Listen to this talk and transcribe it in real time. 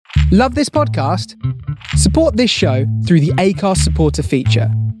Love this podcast? Support this show through the Acast supporter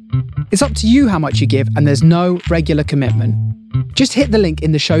feature. It's up to you how much you give, and there's no regular commitment. Just hit the link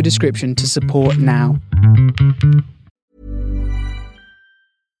in the show description to support now.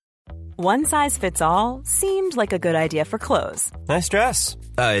 One size fits all seemed like a good idea for clothes. Nice dress.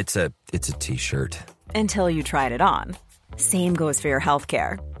 It's a t-shirt. Until you tried it on. Same goes for your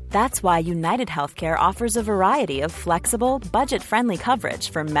healthcare. That's why United Healthcare offers a variety of flexible, budget-friendly coverage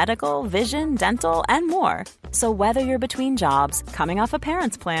for medical, vision, dental, and more. So whether you're between jobs, coming off a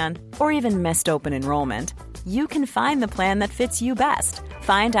parent's plan, or even missed open enrollment, you can find the plan that fits you best.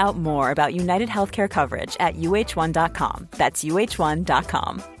 Find out more about United Healthcare coverage at uh1.com. That's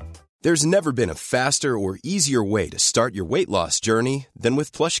uh1.com. There's never been a faster or easier way to start your weight loss journey than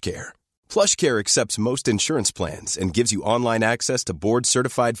with PlushCare. PlushCare accepts most insurance plans and gives you online access to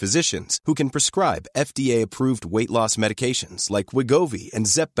board-certified physicians who can prescribe FDA-approved weight loss medications like Wegovy and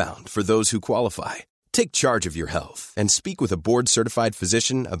Zepbound for those who qualify. Take charge of your health and speak with a board-certified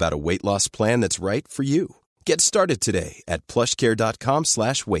physician about a weight loss plan that's right for you. Get started today at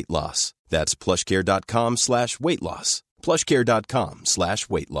plushcare.com/weight-loss. That's plushcare.com/weight-loss.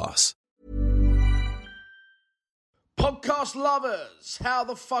 plushcare.com/weight-loss. Podcast lovers, how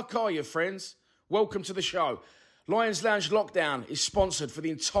the fuck are you, friends? Welcome to the show. Lions Lounge Lockdown is sponsored for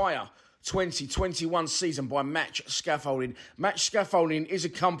the entire 2021 season by Match Scaffolding. Match Scaffolding is a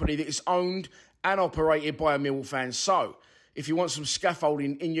company that is owned and operated by a Millwall fan. So, if you want some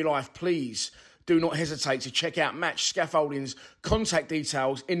scaffolding in your life, please do not hesitate to check out Match Scaffolding's contact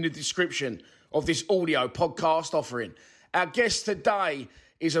details in the description of this audio podcast offering. Our guest today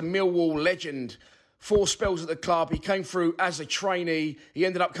is a Millwall legend. 4 spells at the club. He came through as a trainee. He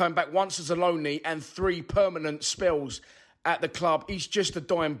ended up coming back once as a loanee and 3 permanent spells at the club. He's just a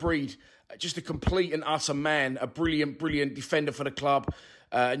dying breed, just a complete and utter man, a brilliant, brilliant defender for the club.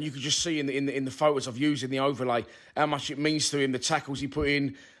 And you could just see in the photos I've used in the overlay how much it means to him, the tackles he put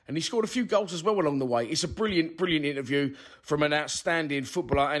in. And he scored a few goals as well along the way. It's a brilliant, brilliant interview from an outstanding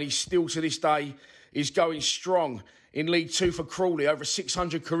footballer. And he still, to this day, is going strong in League 2 for Crawley. Over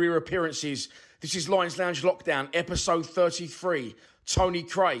 600 career appearances. This is Lions Lounge Lockdown, episode 33. Tony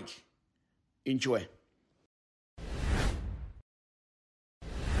Craig. Enjoy.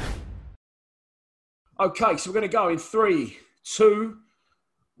 Okay, so we're going to go in 3, 2,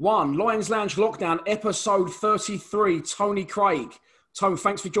 1. Lions Lounge Lockdown, episode 33. Tony Craig. Tony,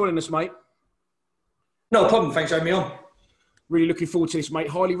 thanks for joining us, mate. No problem. Thanks for having me on. Really looking forward to this, mate.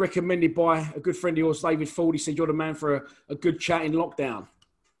 Highly recommended by a good friend of yours, David Ford. He said you're the man for a good chat in lockdown.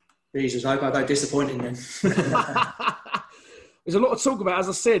 Jesus, I hope I don't disappoint him then. There's a lot to talk about, as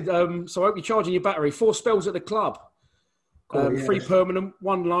I said. So I hope you're charging your battery. 4 spells at the club. Cool, 3 permanent,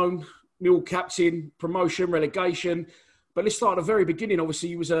 1 loan, Millwall captain, promotion, relegation. But let's start at the very beginning. Obviously,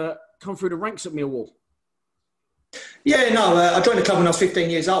 you was come through the ranks at Millwall. Yeah, no, I joined the club when I was 15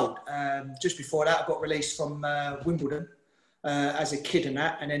 years old. Just before that, I got released from Wimbledon as a kid and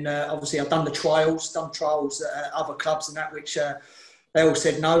that. And then obviously I've done trials at other clubs and that, which they all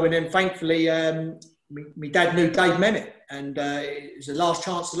said no. And then thankfully, my dad knew Dave Memmott. And it was the last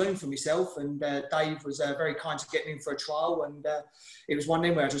chance to learn for myself. And Dave was very kind to get me in for a trial. And it was one of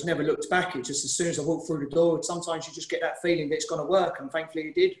them where I just never looked back. It just, as soon as I walked through the door, sometimes you just get that feeling that it's going to work. And thankfully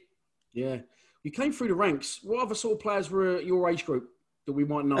it did. Yeah. You came through the ranks. What other sort of players were your age group that we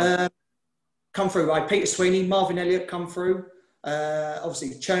might know? Come through, right? Peter Sweeney, Marvin Elliott come through.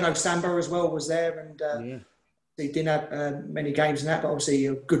 Obviously, Cherno Samba as well was there. And he didn't have many games in that, but obviously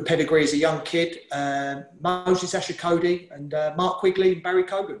a good pedigree as a young kid. Moses Ashikodi and Mark Quigley and Barry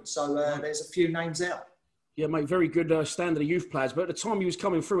Cogan. So there's a few names out. Yeah, mate, very good standard of youth players. But at the time he was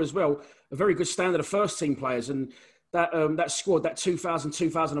coming through as well, a very good standard of first-team players. And that squad, that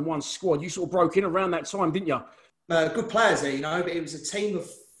 2000-2001 squad, you sort of broke in around that time, didn't you? Good players there, but it was a team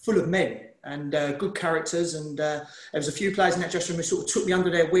full of men and good characters. And there was a few players in that dressing room who sort of took me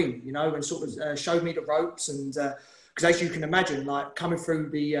under their wing, and sort of showed me the ropes. And because as you can imagine, like coming through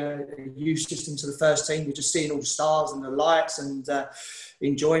the youth system to the first team, you're just seeing all the stars and the lights and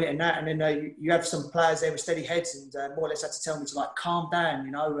enjoying it and that. And then you have some players there with steady heads and more or less had to tell me to like calm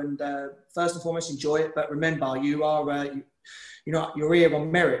down, and first and foremost enjoy it. But remember, you are you're here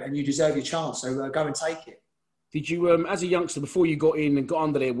on merit and you deserve your chance. So go and take it. Did you, as a youngster, before you got in and got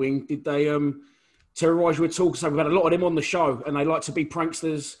under their wing, did they terrorise you at all? Because we've had a lot of them on the show and they like to be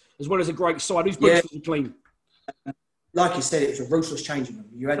pranksters as well as a great side. Whose boots did you clean? Like you said, it was a ruthless changing room.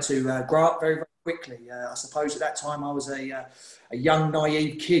 You had to grow up very, very quickly. I suppose at that time I was a young,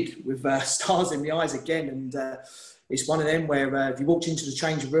 naive kid with stars in the eyes again. And it's one of them where if you walked into the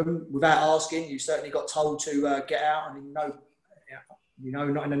changing room without asking, you certainly got told to get out. And you know,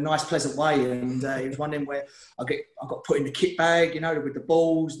 not in a nice, pleasant way. And it was one of them where I got put in the kit bag, you know, with the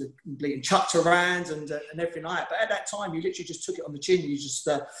balls, being chucked around and everything like that. But at that time, you literally just took it on the chin. You just,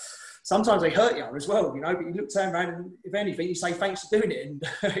 sometimes they hurt you as well, you know, but you look turn around and if anything, you say thanks for doing it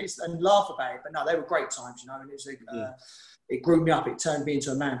and laugh about it. But no, they were great times, you know, and it grew me up. It turned me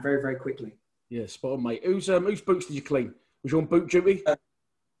into a man very, very quickly. Yeah, spot on, mate. Whose boots did you clean? Was you on boot duty?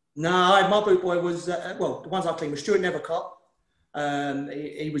 No, my boot boy was, the ones I cleaned was Stuart Nethercott.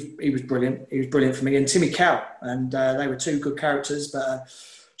 He was brilliant. He was brilliant for me. And Timmy Cow. And they were two good characters. But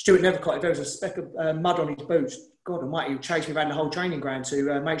Stuart Nethercott, if there was a speck of mud on his boots, God almighty, he would chase me around the whole training ground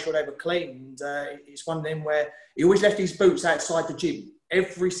to make sure they were clean. And it's one of them where he always left his boots outside the gym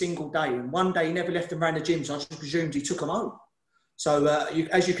every single day. And one day he never left them around the gym, so I just presumed he took them home. So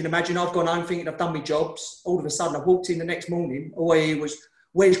as you can imagine, I've gone home thinking I've done my jobs. All of a sudden, I walked in the next morning, all I hear was,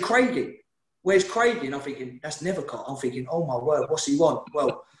 "Where's Craigie? Where's Craigie?" And I'm thinking, that's Nethercott. I'm thinking, oh my word, what's he want?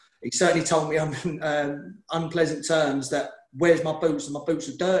 Well, he certainly told me on unpleasant terms that, "Where's my boots?" And my boots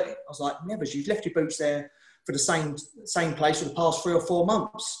are dirty. I was like, "Nevers, you've left your boots there for the same place for the past 3 or 4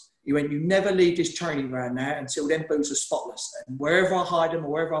 months." He went, "You never leave this training ground now until them boots are spotless. And wherever I hide them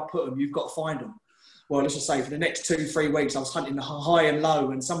or wherever I put them, you've got to find them." Well, let's just say for the next 2-3 weeks, I was hunting the high and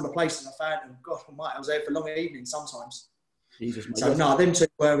low, and some of the places I found them, God almighty, I was there for long evenings sometimes. Jesus, mate. So no, them two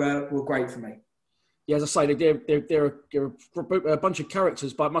were great for me. Yeah, as I say, they're a bunch of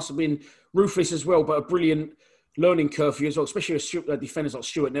characters, but it must have been ruthless as well, but a brilliant learning curve for you as well, especially with defenders like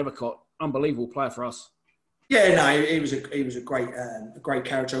Stuart Nethercott. Unbelievable player for us. Yeah, no, he was a great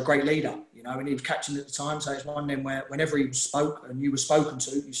character, a great leader, you know, and he was captain at the time. So it's one of them where whenever he spoke and you were spoken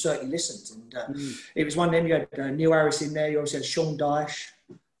to, you certainly listened. And it was one of them. You had Neil Harris in there. You also had Sean Dyche,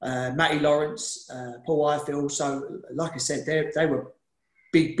 Matty Lawrence, Paul Ifield. So, like I said, they were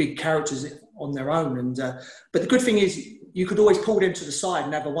big characters on their own. And but the good thing is, you could always pull them to the side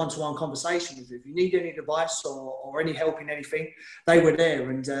and have a one-to-one conversation with them. If you need any advice or any help in anything, they were there.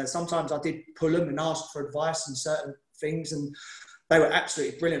 And sometimes I did pull them and ask for advice on certain things, and they were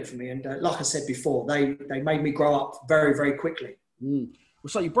absolutely brilliant for me. And like I said before, they made me grow up very, very quickly. Well,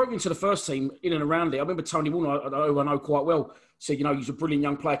 so you broke into the first team in and around it. I remember Tony Warner, who I know quite well, said, you know, he's a brilliant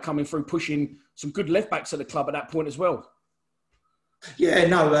young player coming through, pushing some good left-backs at the club at that point as well. Yeah,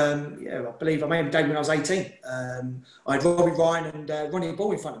 no, I believe I made him debut when I was 18. I had Robbie Ryan and Ronnie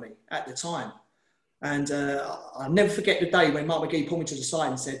Ball in front of me at the time. And I'll never forget the day when Mark McGee pulled me to the side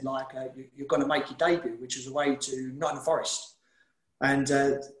and said, like, you're going to make your debut, which was away to Nottingham Forest. And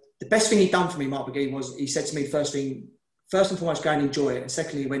the best thing he'd done for me, Mark McGee, was he said to me, first and foremost, go and enjoy it. And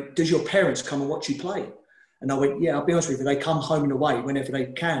secondly, he went, does your parents come and watch you play? And I went, yeah, I'll be honest with you, they come home and away whenever they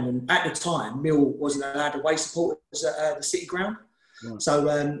can. And at the time, Mill wasn't allowed away supporters at the City Ground. Right. So,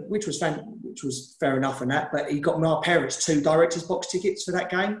 which was fair enough and that, but he got my parents 2 director's box tickets for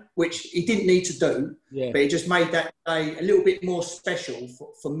that game, which he didn't need to do, but it just made that day a little bit more special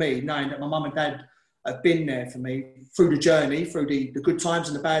for me, knowing that my mum and dad have been there for me through the journey, through the good times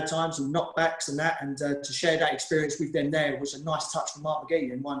and the bad times and knockbacks and that, and to share that experience with them there was a nice touch from Mark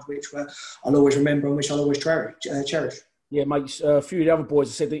McGee, and one which I'll always remember and which I'll always cherish. Yeah, mate, a few of the other boys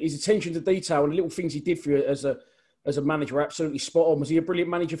have said that his attention to detail and the little things he did for you as a manager were absolutely spot on. Was he a brilliant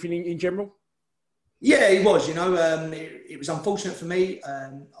manager for you in general? Yeah, he was, you know. It was unfortunate for me.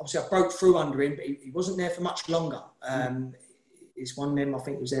 Obviously, I broke through under him, but he wasn't there for much longer. It's one of them, I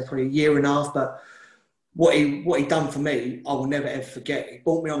think he was there for a year and a half, but what he done for me, I will never, ever forget. He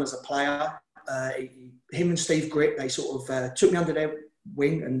brought me on as a player. Him and Steve Gritt, they sort of took me under their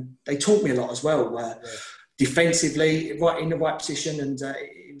wing, and they taught me a lot as well. Defensively, right in the right position, and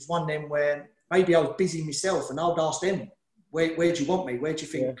it was one of them where maybe I was busy myself, and I would ask them, where do you want me? Where do you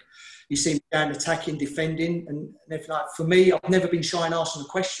think you see me down attacking, defending? And everything like. For me, I've never been shy in asking a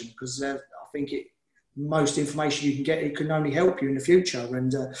question, because I think most information you can get, it can only help you in the future.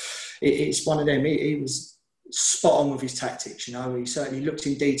 And it's one of them. He was spot on with his tactics, you know. He certainly looked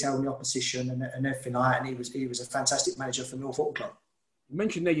in detail in the opposition and everything like that, and he was a fantastic manager for Mill Football Club. You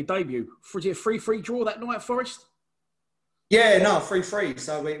mentioned there your debut. Was it a 3-3 draw that night at Forest? Yeah, no, 3-3.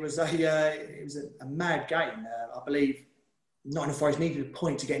 So it was a mad game. I believe Nottingham Forest needed a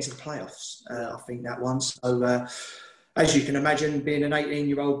point to get into the playoffs. I think that one. So as you can imagine, being an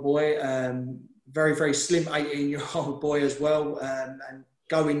 18-year-old boy, very, very slim 18-year-old boy as well, and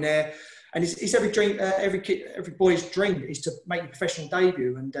going there. And it's every boy's dream is to make a professional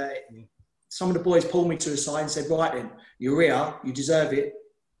debut. And some of the boys pulled me to the side and said, right then, you're here, you deserve it,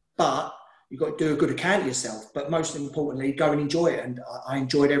 but you've got to do a good account of yourself, but most importantly, go and enjoy it. And I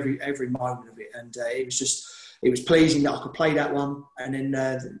enjoyed every moment of it. And it was pleasing that I could play that one. And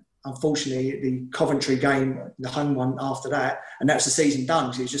then unfortunately, the Coventry game, the home one after that, and that's the season done.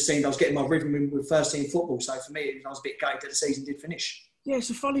 Because it just seemed I was getting my rhythm with first team football. So for me, I was a bit gutted that the season did finish. Yeah,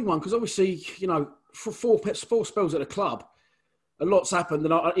 it's a funny one because obviously, you know, for four spells at the club, a lot's happened.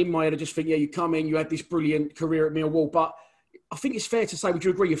 And in my head, I just think, yeah, you come in, you had this brilliant career at Millwall. But I think it's fair to say, would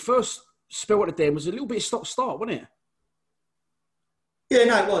you agree, your first spell at the Den was a little bit stop-start, wasn't it? Yeah,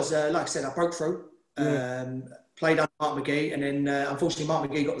 no, it was. Like I said, I broke through. Yeah. Played under Mark McGee, and then unfortunately Mark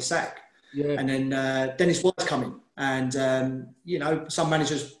McGee got the sack. Yeah. And then Dennis Wise come in, and you know, some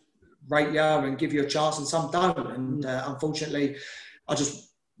managers rate you and give you a chance, and some don't. And unfortunately, I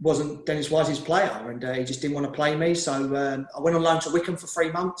just wasn't Dennis Wise's player, and he just didn't want to play me. So I went on loan to Wickham for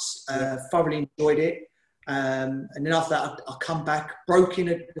 3 months. Thoroughly enjoyed it, and then after that, I come back, broke in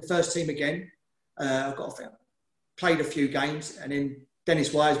the first team again. Played a few games, and then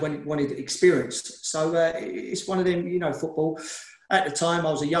Dennis Wise wanted experience. So it's one of them, you know, football. At the time,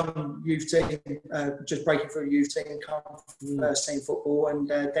 I was a young youth team, just breaking through a youth team, come from first team football, and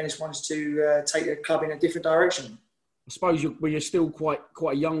Dennis wanted to take the club in a different direction. I suppose you're still quite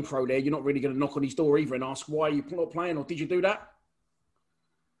a young pro there. You're not really going to knock on his door either and ask why you're not playing, or did you do that?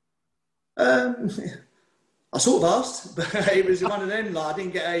 I sort of asked, but it was one of them. Like, I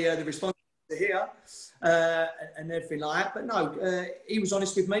didn't get the response to hear. And everything like that. But no, he was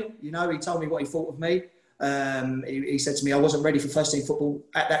honest with me. You know, he told me what he thought of me. He said to me I wasn't ready for first team football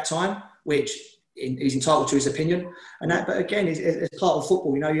at that time, which he's entitled to his opinion. And that, but again, it's part of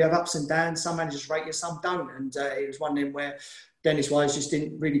football. You know, you have ups and downs. Some managers rate you, some don't. And it was one of them where Dennis Wise just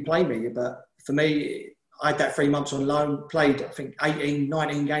didn't really play me. But for me, I had that 3 months on loan, played, I think, 18,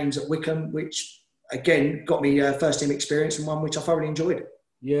 19 games at Wickham, which, again, got me first team experience, and one which I thoroughly enjoyed.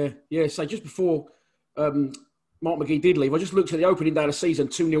 Yeah. So just before Mark McGee did leave, I just looked at the opening day of the season,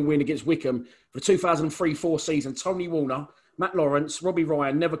 2-0 win against Wickham for the 2003-04 season. Tony Warner, Matt Lawrence, Robbie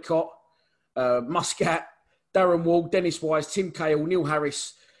Ryan, Nethercott, Muscat, Darren Wall, Dennis Wise, Tim Cahill, Neil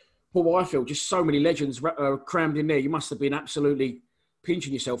Harris, Paul Ifield. Just so many legends crammed in there. You must have been absolutely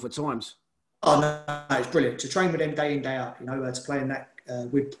pinching yourself at times. Oh, no, it's brilliant. To train with them day in, day out, you know, to play in that,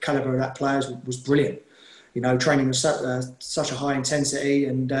 with calibre of that players was brilliant. You know, training was such a high intensity,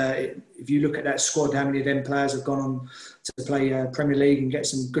 and if you look at that squad, how many of them players have gone on to play Premier League and get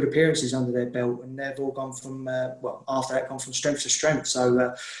some good appearances under their belt, and they've all gone from, after that, gone from strength to strength.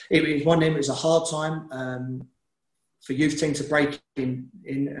 So it was one of them. It was a hard time for youth team to break in,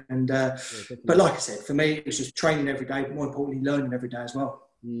 and but like I said, for me, it was just training every day, but more importantly, learning every day as well.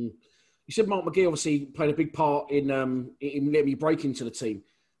 You said Mark McGee obviously played a big part in letting you break into the team.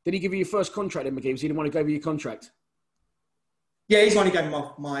 Did he give you your first contract in McGee? Was he the one who gave you your contract? Yeah, he's the one who gave me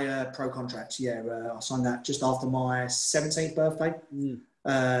my pro contract. Yeah, I signed that just after my 17th birthday.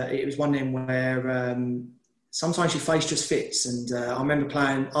 It was one of them where sometimes your face just fits. And I remember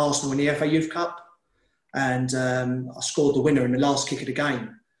playing Arsenal in the FA Youth Cup, and I scored the winner in the last kick of the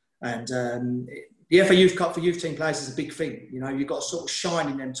game. And the FA Youth Cup for youth team players is a big thing. You know, you've got to sort of shine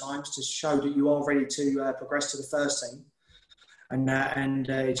in them times to show that you are ready to progress to the first team. And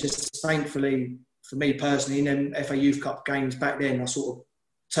just thankfully, for me personally, in them FA Youth Cup games back then, I sort of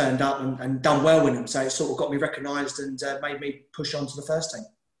turned up and done well with them. So it sort of got me recognised and made me push on to the first team.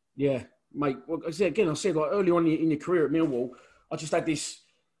 Yeah, mate. Well, I said like early on in your career at Millwall, I just had this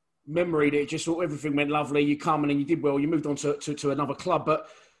memory that it just sort of everything went lovely. You come and you did well. You moved on to another club, but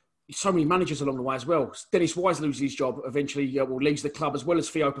so many managers along the way as well. Dennis Wise loses his job eventually, leaves the club, as well as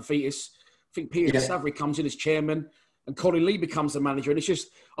Theo Pafitis. I think Peter Savary comes in as chairman, and Colin Lee becomes the manager. And it's just,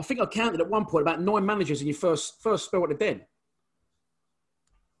 I think I counted at one point about 9 managers in your first spell at the Den.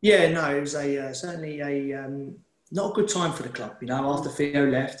 Yeah, no, it was certainly not a good time for the club. You know, after Theo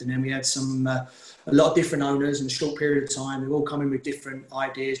left, and then we had a lot of different owners in a short period of time. They were all coming with different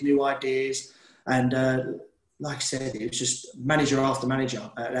ideas, new ideas, and like I said, it was just manager after manager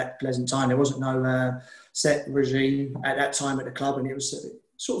at that pleasant time. There wasn't no set regime at that time at the club, and it was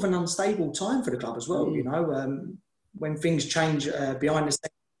sort of an unstable time for the club as well. You know, when things change behind the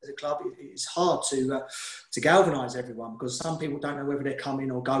scenes of the club, it's hard to galvanise everyone, because some people don't know whether they're coming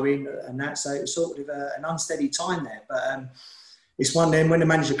or going, and that. So it was sort of an unsteady time there. But it's one of them, when the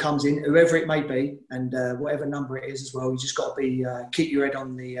manager comes in, whoever it may be, and whatever number it is as well, you just got to be keep your head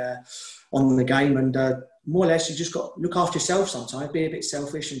on the game, and more or less you just got to look after yourself sometimes, be a bit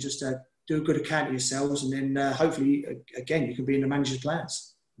selfish, and just do a good account of yourselves, and then hopefully again you can be in the manager's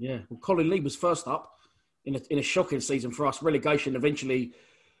plans. Yeah, well, Colin Lee was first up in a shocking season for us. Relegation eventually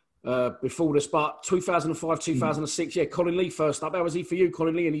before us, but 2005, 2006, Colin Lee first up. How was he for you,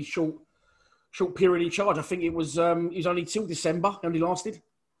 Colin Lee, in his short period in charge? I think it was only till December, only lasted.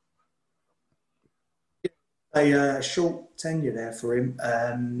 A short tenure there for him.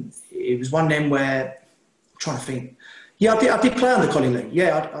 It was one of them where, I'm trying to think. Yeah, I did play under Colin Lee.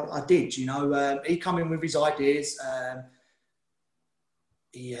 Yeah, I did. You know, he come in with his ideas. I'm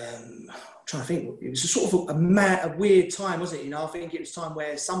trying to think. It was a sort of a weird time, wasn't it? You know, I think it was a time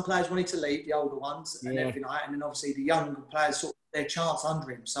where some players wanted to leave, the older ones, and everything like that, and then obviously the younger players sort of their chance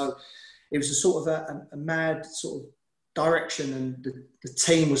under him. So it was a sort of a mad sort of direction, and the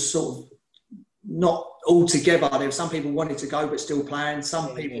team was sort of not all together. There were some people wanted to go but still playing.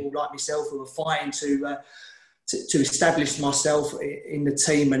 Some people like myself who were fighting to establish myself in the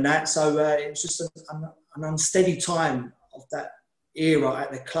team and that. So it was just an unsteady time of that era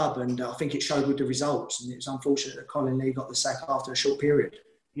at the club, and I think it showed with the results. And it was unfortunate that Colin Lee got the sack after a short period.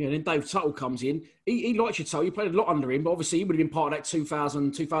 Yeah, and then Dave Tuttle comes in. He liked you, Tuttle. You played a lot under him, but obviously he would have been part of that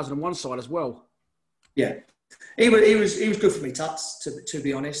 2001 side as well. Yeah. He was good for me, Tuts, to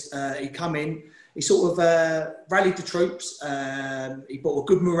be honest. He come in, he sort of rallied the troops. He brought a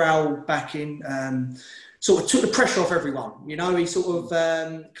good morale back in, sort of took the pressure off everyone. You know, he sort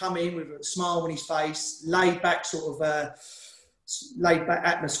of come in with a smile on his face, laid back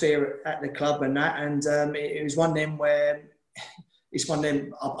atmosphere at the club and that. And it was one of them where... It's one of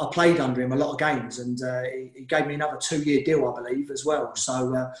them, I played under him a lot of games, and he gave me another 2-year deal, I believe, as well.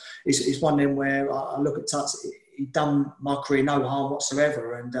 So it's one of them where I look at Tuts, he'd done my career no harm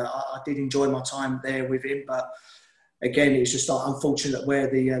whatsoever, and I did enjoy my time there with him. But again, it's just unfortunate where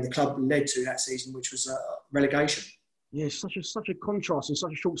the club led to that season, which was relegation. Yeah, such a contrast in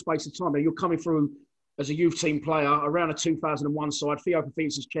such a short space of time. You're coming through as a youth team player around a 2001 side, Theo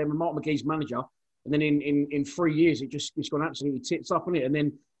Paphitis as chairman, Mark McGee's manager. And then in 3 years, it's gone absolutely tits up, isn't it? And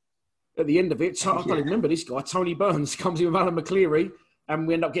then at the end of it, I don't remember this guy, Tony Burns, comes in with Alan McCleary, and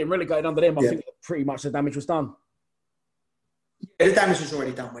we end up getting relegated under them. I think pretty much the damage was done. Yeah, the damage was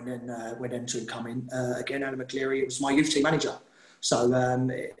already done when them two come in. Again, Alan McCleary, it was my youth team manager. So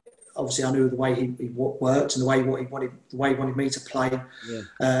obviously I knew the way he worked and the way he wanted me to play. Yeah.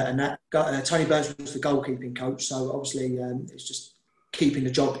 And that Tony Burns was the goalkeeping coach. So obviously it's just keeping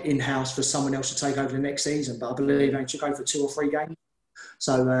the job in-house for someone else to take over the next season. But I believe they took over for 2 or 3 games.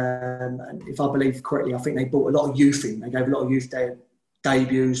 So if I believe correctly, I think they brought a lot of youth in. They gave a lot of youth their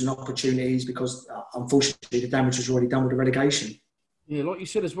debuts and opportunities because, unfortunately, the damage was already done with the relegation. Yeah, like you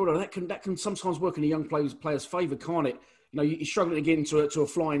said as well, that can sometimes work in a young player's favour, can't it? You know, you're struggling to get into a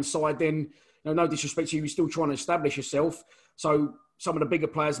flying side, then, you know, no disrespect to you, you're still trying to establish yourself. So some of the bigger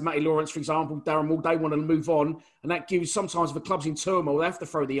players, Matty Lawrence, for example, Darren Moore, they want to move on. And that gives sometimes, if the club's in turmoil, they have to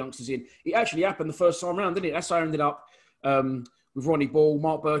throw the youngsters in. It actually happened the first time round, didn't it? That's how I ended up with Ronnie Ball,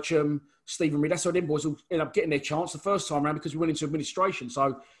 Mark Bircham, Stephen Reid. That's how them boys all ended up getting their chance the first time round because we went into administration.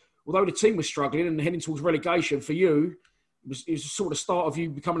 So although the team was struggling and heading towards relegation, for you, it was sort of the start of you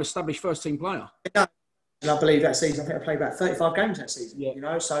becoming an established first-team player. Yeah. And I believe that season, I think I played about 35 games that season, you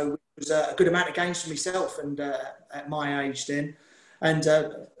know, so it was a good amount of games for myself and at my age then. And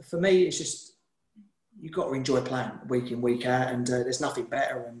for me, it's just, you've got to enjoy playing week in, week out, and there's nothing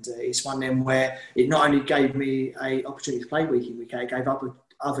better. And it's one of them where it not only gave me an opportunity to play week in, week out, it gave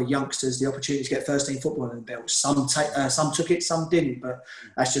other youngsters the opportunity to get first-team football in the belt. Some took it, some didn't, but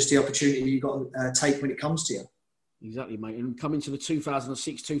that's just the opportunity you've got to take when it comes to you. Exactly, mate. And coming to the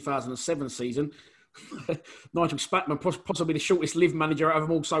 2006-2007 season, Nigel Spackman, possibly the shortest-lived manager out of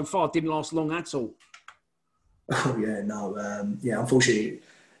them all so far, didn't last long at all. Oh, yeah, no. Unfortunately,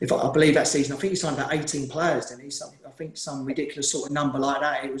 I believe that season, I think he signed about 18 players, didn't he? I think some ridiculous sort of number like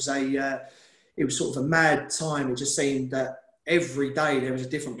that. It was sort of a mad time. It just seemed that every day there was a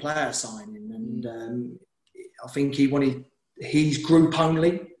different player signing. And I think he wanted his group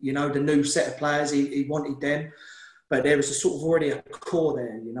only, you know, the new set of players, he wanted them. But there was a sort of already a core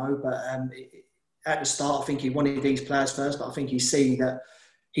there, you know. But at the start, I think he wanted these players first, but I think he see that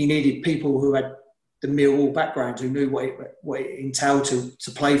he needed people who had the Millwall background, who knew what it entailed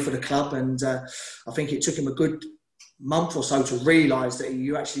to play for the club. And I think it took him a good month or so to realise that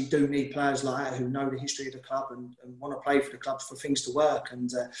you actually do need players like that who know the history of the club and want to play for the club for things to work. And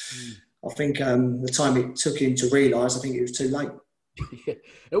I think the time it took him to realise, I think it was too late. Yeah.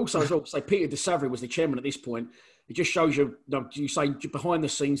 Also, as well, say Peter de Savary was the chairman at this point. It just shows you say behind the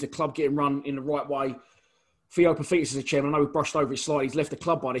scenes, the club getting run in the right way. Theo Paphitis is a chairman. I know we brushed over it slightly. He's left the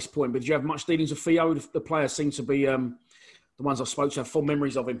club by this point, but did you have much dealings with Theo? The players seem to be the ones I spoke to have fond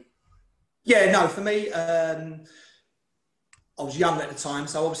memories of him. Yeah, no, for me, I was young at the time,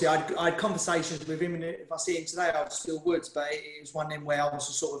 so obviously I had conversations with him, and if I see him today, I still would, but it was one of them where I was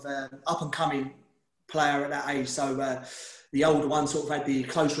a sort of up-and-coming player at that age, so the older one sort of had the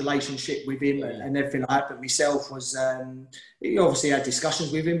close relationship with him and everything like that, but myself was, he obviously had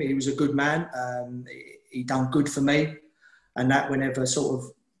discussions with him. He was a good man. he done good for me, and that whenever sort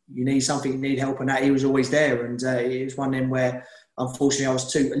of you need something, you need help, and that he was always there. And it was one of them where, unfortunately, I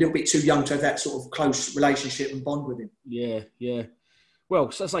was a little bit too young to have that sort of close relationship and bond with him. Yeah, yeah.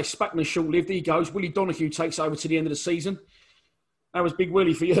 Well, so as I say, Spackman's short-lived. He goes. Willie Donahue takes over to the end of the season. How was Big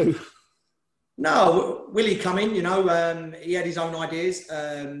Willie for you? No, Willie come in, you know, he had his own ideas.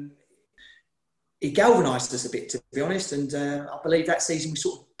 He galvanised us a bit, to be honest. And I believe that season we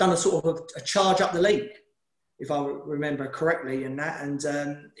sort of done a charge up the league, if I remember correctly, and that. And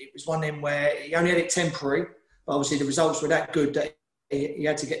it was one of them where he only had it temporary, but obviously the results were that good that he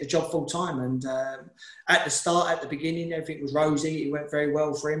had to get the job full time. And at the beginning, everything was rosy. It went very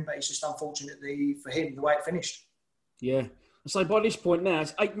well for him, but it's just unfortunately for him the way it finished. Yeah. So by this point now,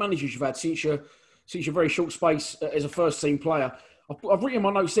 it's 8 managers you've had since your very short space as a first-team player. I've written in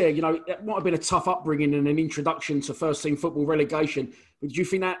my notes there, you know, it might have been a tough upbringing and an introduction to first-team football relegation. But do you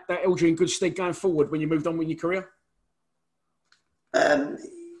think that held you in good stead going forward when you moved on with your career?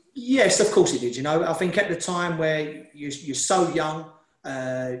 Yes, of course it did. You know, I think at the time where you're so young,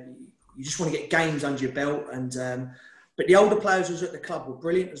 you just want to get games under your belt. And but the older players who was at the club were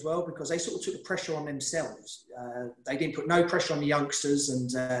brilliant as well, because they sort of took the pressure on themselves. They didn't put no pressure on the youngsters,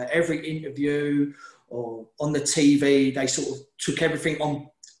 and every interview or on the TV, they sort of took everything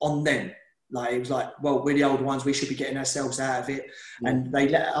on them. Like, it was like, well, we're the older ones, we should be getting ourselves out of it. Mm. And they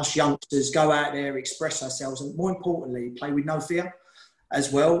let us youngsters go out there, express ourselves, and more importantly, play with no fear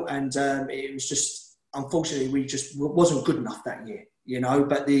as well. And it was just, unfortunately, we just wasn't good enough that year, you know.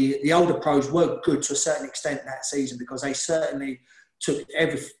 But the older pros were good to a certain extent that season, because they certainly took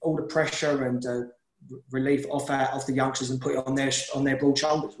all the pressure and relief off the youngsters and put it on their broad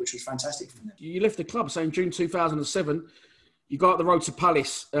shoulders, which was fantastic for them. You left the club, so in June 2007, you got up the road to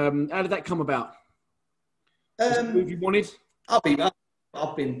Palace. How did that come about? Was it the move you wanted? I've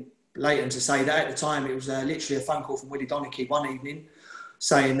been blatant to say that. At the time, it was literally a phone call from Willie Donahue one evening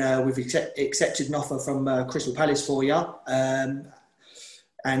saying, we've accepted an offer from Crystal Palace for you. And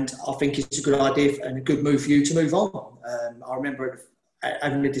I think it's a good idea and a good move for you to move on. I remember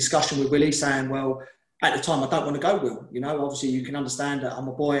having a discussion with Willie saying, well, at the time, I don't want to go, Will. You know, obviously you can understand that I'm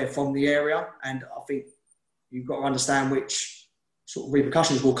a boy from the area, and I think you've got to understand which sort of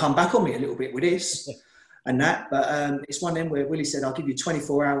repercussions will come back on me a little bit with this and that. But it's one of them where Willie said, I'll give you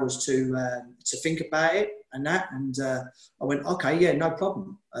 24 hours to think about it and that. And I went, okay, yeah, no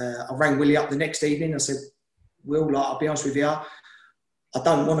problem. I rang Willie up the next evening. I said, Will, I'll be honest with you, I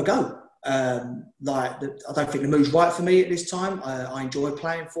don't want to go. I don't think the move's right for me at this time. I enjoy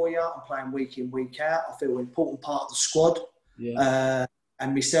playing for you. I'm playing week in, week out. I feel an important part of the squad. Yeah.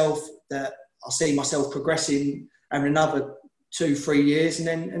 And myself, that I see myself progressing over another 2-3 years,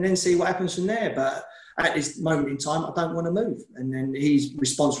 and then see what happens from there. But at this moment in time, I don't want to move. And then his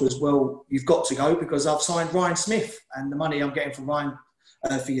response was, well, you've got to go, because I've signed Ryan Smith, and the money I'm getting from Ryan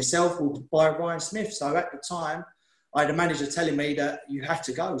for yourself will buy Ryan Smith. So at the time, I had a manager telling me that you have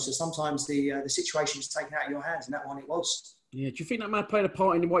to go. So sometimes the situation is taken out of your hands, and that one it was. Yeah. Do you think that may have played a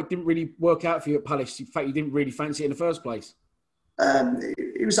part in why it didn't really work out for you at Palace? In fact, you didn't really fancy it in the first place?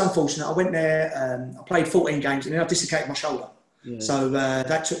 It was unfortunate. I went there, I played 14 games, and then I dislocated my shoulder. Yeah. So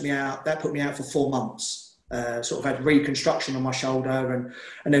that took me out. That put me out for 4 months. Sort of had reconstruction on my shoulder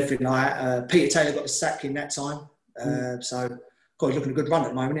and everything like that. Peter Taylor got the sack in that time. So, God, he's looking a good run at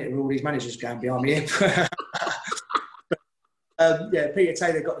the moment, isn't it? With all these managers going behind me here. Peter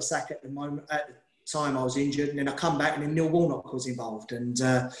Taylor got the sack at the moment. At the time, I was injured, and then I come back, and then Neil Warnock was involved, and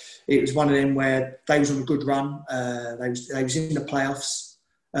it was one of them where they was on a good run. They was in the playoffs.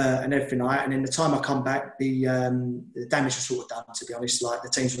 And everything like that. And then the time I come back, the damage was sort of done, to be honest. Like, the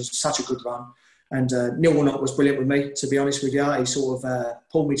teams was such a good run. And Neil Warnock was brilliant with me, to be honest with you. He sort of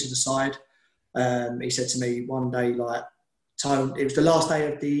pulled me to the side. He said to me one day, like, Tone, it was the last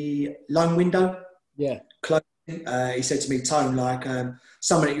day of the loan window. Yeah. Closing. He said to me, Tone, like,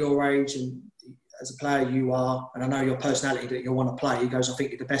 someone at your age and as a player you are, and I know your personality that you'll want to play. He goes, I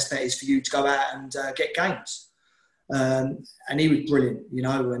think the best bet is for you to go out and get games. And he was brilliant, you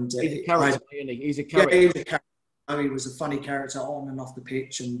know. And he's a character, isn't he? He's a character. Yeah, he was a character. He was a funny character on and off the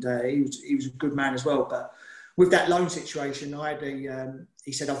pitch, and he was a good man as well. But with that loan situation, I had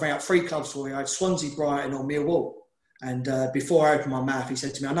he said, I've rang out 3 clubs for you. I had Swansea, Brighton or Millwall. And before I opened my mouth, he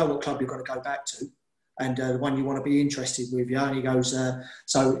said to me, I know what club you've got to go back to, and the one you want to be interested with, yeah. And he goes,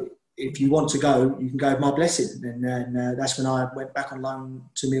 so if you want to go, you can go with my blessing. And then that's when I went back on loan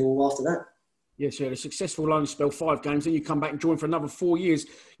to Millwall after that. Yes, you had a successful loan spell, 5 games, then you come back and join for another 4 years.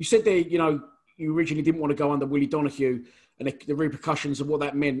 You said there, you know, you originally didn't want to go under Willie Donahue, and the repercussions of what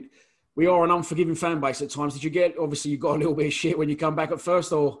that meant. We are an unforgiving fan base at times. Did you get, obviously you got a little bit of shit when you come back at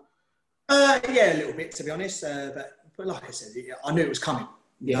first, or? Yeah, a little bit, to be honest. But like I said, I knew it was coming.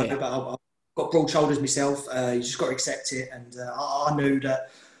 You know, but I've got broad shoulders myself. You just got to accept it. And I knew that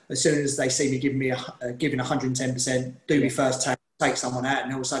as soon as they see me giving 110%, do my first take someone out,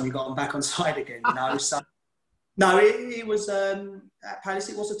 and all of a sudden you got them back on side again. You know, so no, it was at Palace.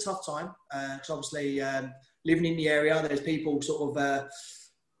 It was a tough time because obviously living in the area, there's people sort of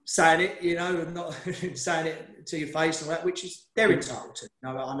saying it, you know, and not saying it to your face and all that, which is they're entitled to. You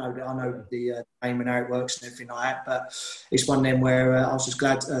know, I know the game and how it works and everything like that, but it's one of them where I was just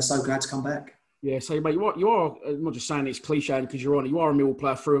so glad to come back. Yeah, so mate, you are I'm not just saying it's cliche because you're on it. You are a Millwall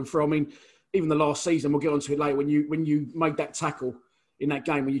player through and through. I mean, even the last season, we'll get onto it later. When you made that tackle in that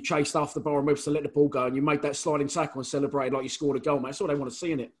game, when you chased after Byron Webster, let the ball go, and you made that sliding tackle and celebrated like you scored a goal, mate. That's all they want to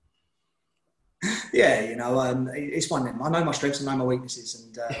see in it. Yeah, you know, it's one of them. I know my strengths and know my weaknesses,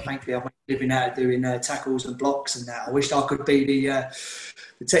 and thankfully I'm living out doing tackles and blocks and that. I wish I could be the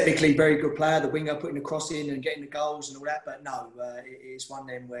technically very good player, the winger putting the cross in and getting the goals and all that, but no, it's one of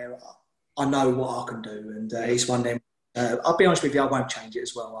them where I know what I can do, and it's one of them. I'll be honest with you, I won't change it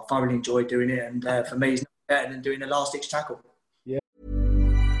as well. I thoroughly enjoy doing it, and for me, it's not better than doing the last-ditch tackle. Yeah.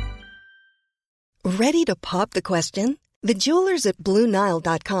 Ready to pop the question? The jewelers at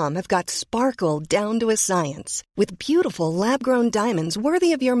BlueNile.com have got sparkle down to a science with beautiful lab-grown diamonds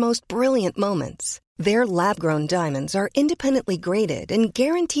worthy of your most brilliant moments. Their lab-grown diamonds are independently graded and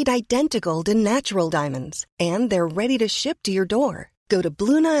guaranteed identical to natural diamonds, and they're ready to ship to your door. Go to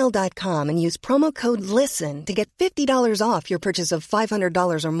BlueNile.com and use promo code LISTEN to get $50 off your purchase of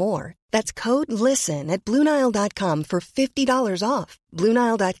 $500 or more. That's code LISTEN at BlueNile.com for $50 off.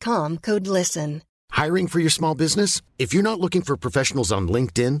 BlueNile.com, code LISTEN. Hiring for your small business? If you're not looking for professionals on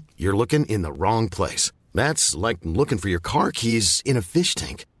LinkedIn, you're looking in the wrong place. That's like looking for your car keys in a fish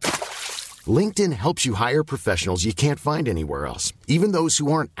tank. LinkedIn helps you hire professionals you can't find anywhere else, even those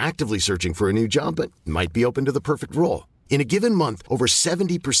who aren't actively searching for a new job but might be open to the perfect role. In a given month, over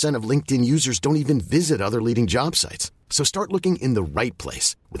 70% of LinkedIn users don't even visit other leading job sites. So start looking in the right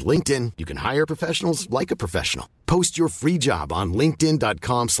place. With LinkedIn, you can hire professionals like a professional. Post your free job on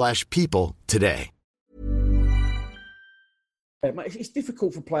linkedin.com/people today. It's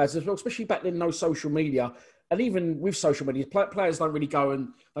difficult for players as well, especially back then, no social media. And even with social media, players don't really go and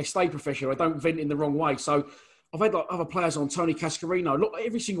they stay professional. They don't vent in the wrong way. So I've had like other players on, Tony Cascarino. Look,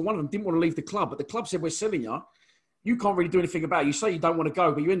 every single one of them didn't want to leave the club, but the club said, we're selling you. You can't really do anything about it. You say you don't want to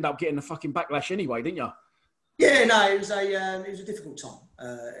go, but you end up getting a fucking backlash anyway, didn't you? Yeah, no, it was a difficult time.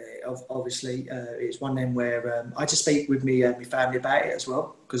 Obviously, it's one of them where I had to speak with my family about it as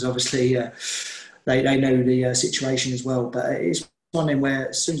well, because obviously they know the situation as well. But it's one of them where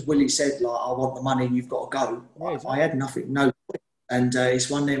as soon as Willie said, like, I want the money and you've got to go, I had nothing, no. And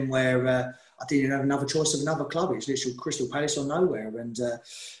it's one of them where I didn't have another choice of another club. It's literally Crystal Palace or nowhere. And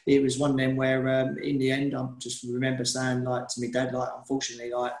it was one of them where in the end, I just remember saying like to my dad, like,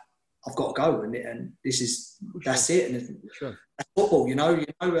 unfortunately, like, I've got to go, and that's it. And that's football, you know.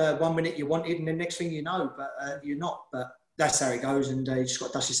 1 minute you're wanted, and the next thing you know, but you're not. But that's how it goes, and you just got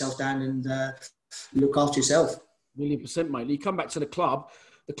to dust yourself down and look after yourself. 1,000,000%, mate. You come back to the club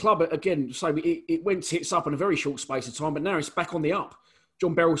again. So it went tits up in a very short space of time, but now it's back on the up.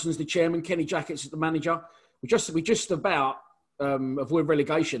 John Berylson's the chairman, Kenny Jackett's the manager. We just about avoid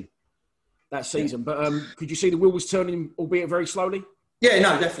relegation that season. Yeah. But could you see the wheel was turning, albeit very slowly? Yeah,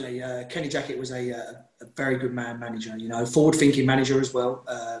 no, definitely. Kenny Jackett was a very good manager, you know, forward-thinking manager as well,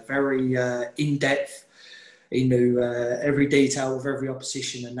 very in-depth. He knew every detail of every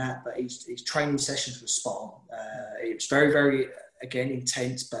opposition and that, but his training sessions were spot on. It was very, very, again,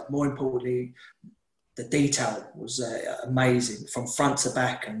 intense, but more importantly, the detail was amazing from front to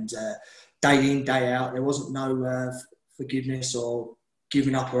back, and day in, day out. There wasn't no forgiveness or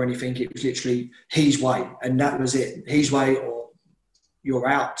giving up or anything. It was literally his way, and that was it. His way or you're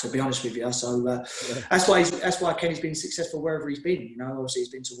out, to be honest with you. So that's why Kenny's been successful wherever he's been. You know, obviously he's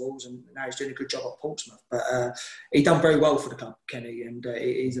been to Wolves and now he's doing a good job at Portsmouth. But he done very well for the club, Kenny, and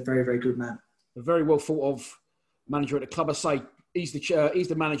he's a very, very good man. A very well thought of manager at the club. I say he's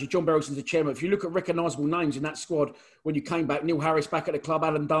the manager. John Berylson's the chairman. If you look at recognisable names in that squad when you came back, Neil Harris back at the club,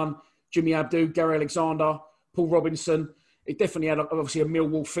 Alan Dunn, Jimmy Abdu, Gary Alexander, Paul Robinson. It definitely had obviously a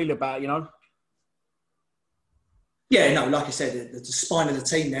Millwall feel about it, you know. Yeah, no, like I said, the spine of the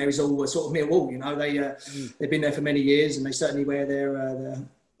team there is all sort of Millwall. You know, they've been there for many years, and they certainly wear their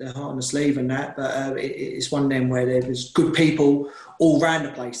heart on the sleeve and that. But it's one of them where there's good people all round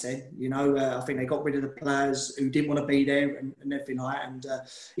the place. Then, you know, I think they got rid of the players who didn't want to be there and everything like that. And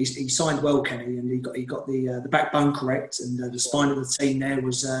he signed well, Kenny, and he got the backbone correct, and the spine of the team there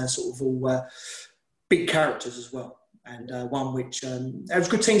was sort of all big characters as well. and one which there was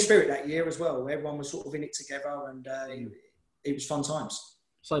good team spirit that year as well. Everyone was sort of in it together, and it was fun times.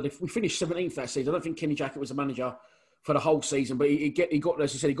 So we finished 17th that season. I don't think Kenny Jackett was the manager for the whole season, but he got,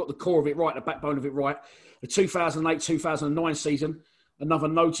 as you said, he got the core of it right, the backbone of it right. The 2008-2009 season, another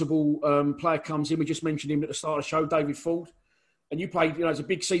notable player comes in. We just mentioned him at the start of the show, David Ford. And you played, it's a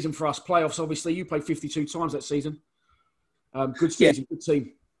big season for us. Playoffs, obviously. You played 52 times that season. Good season, good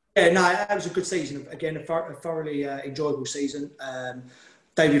team. Yeah, no, that was a good season. Again, a thoroughly enjoyable season.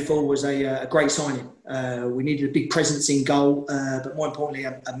 David Ford was a great signing. We needed a big presence in goal, but more importantly,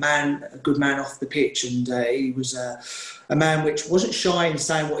 a good man off the pitch. And he was a man which wasn't shy in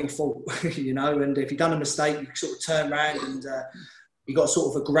saying what he thought, and if he'd done a mistake, you could sort of turn around and you got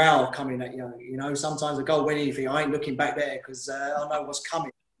sort of a growl coming at you. Sometimes a goal winning, you think, I ain't looking back there because I know what's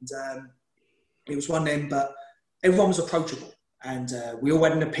coming. And it was one of them, but everyone was approachable. And we all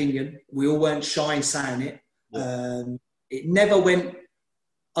had an opinion. We all weren't shy in saying it. It never went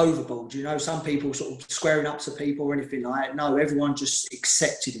overboard. Some people sort of squaring up to people or anything like that. No, everyone just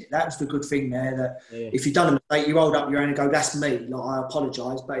accepted it. That was the good thing there, that if you've done a mistake, you hold up your hand and go, that's me. Like, I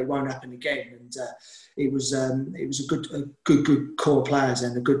apologise, but it won't happen again. And it was a good core of players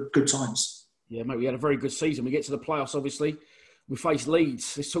and a good times. Yeah, mate, we had a very good season. We get to the playoffs, obviously. We faced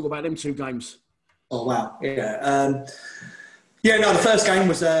Leeds. Let's talk about them two games. Oh, wow. Yeah. The first game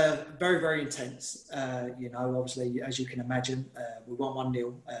was very, very intense. Obviously, as you can imagine, we won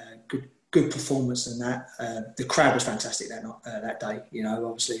 1-0. Good performance in that. The crowd was fantastic that day.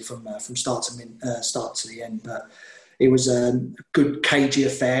 Obviously from start to the end. But it was a good cagey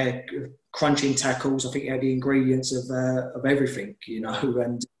affair, crunching tackles. I think it had the ingredients of everything.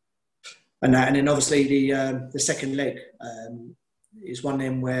 And then obviously the second leg is one of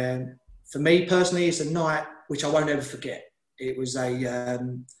them where, for me personally, it's a night which I won't ever forget. It was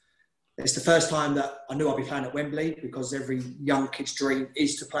it's the first time that I knew I'd be playing at Wembley, because every young kid's dream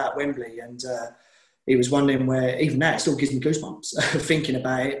is to play at Wembley. And it was one of them where, even now, it still gives me goosebumps thinking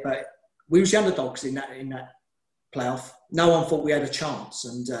about it. But we was the underdogs in that playoff. No one thought we had a chance.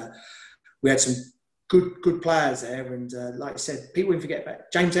 And we had some good players there. And like I said, people didn't forget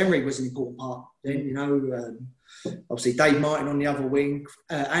about James Henry was an important part then, obviously Dave Martin on the other wing.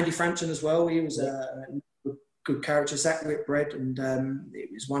 Andy Frampton as well. He was a good character, Zach Whitbread, and it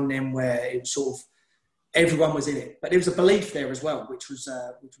was one of them where it was sort of everyone was in it, but there was a belief there as well, which was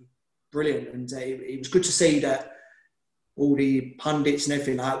brilliant, and it was good to see that all the pundits and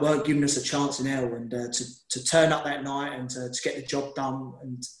everything like weren't giving us a chance in hell, and to turn up that night and to get the job done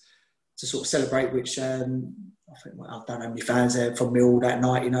and to sort of celebrate, which I think I don't know how many fans there from Mill that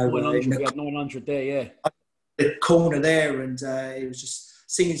night. 900 there, yeah. The corner there, and it was just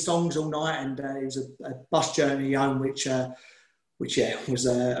singing songs all night, and it was a bus journey home, which was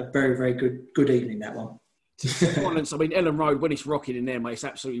a very, very good evening, that one. Silence. I mean, Ellen Road, when it's rocking in there, mate, it's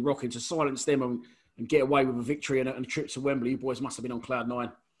absolutely rocking. To silence them and get away with a victory and a trip to Wembley, you boys must have been on cloud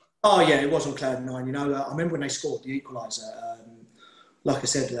nine. Oh yeah, it was on cloud nine. I remember when they scored the equaliser. Like I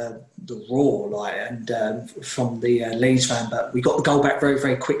said, the roar, and from the Leeds fan, but we got the goal back very,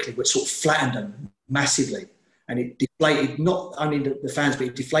 very quickly, which sort of flattened them massively. And it deflated not only the fans, but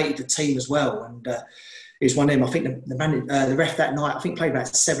it deflated the team as well. And it was one of them. I think the ref that night, I think, played about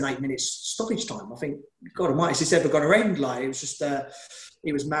 7-8 minutes stoppage time. I think, God Almighty, is this ever going to end? Like, it was just,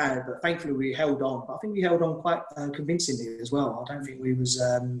 it was mad. But thankfully, we held on. But I think we held on quite convincingly as well. I don't think we was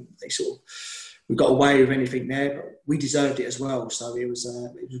we got away with anything there, but we deserved it as well. So it was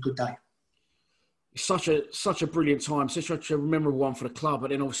a good day. Such a brilliant time, such a memorable one for the club. But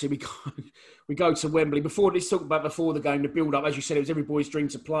then obviously we go to Wembley. Let's talk about before the game, the build-up. As you said, it was every boy's dream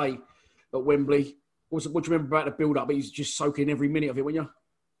to play at Wembley. What do you remember about the build-up? But he's just soaking every minute of it, weren't you?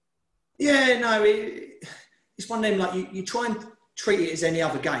 Yeah, no, it's one of them, like you try and treat it as any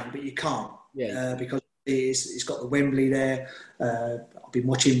other game, but you can't. Yeah. Because it's got the Wembley there. I've been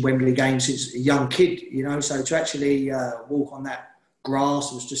watching Wembley games since a young kid, so to actually walk on that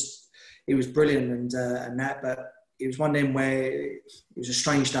grass was just, it was brilliant and that, but it was one of them where it was a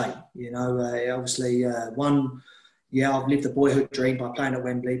strange day, obviously I've lived the boyhood dream by playing at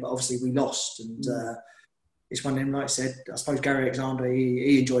Wembley, but obviously we lost, and it's one of them, like I said, I suppose Gary Alexander,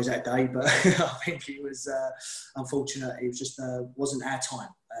 he enjoys that day, but I think it was unfortunate. It was just wasn't our time.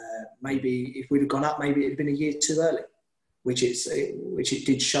 Maybe if we'd have gone up, maybe it'd have been a year too early, which it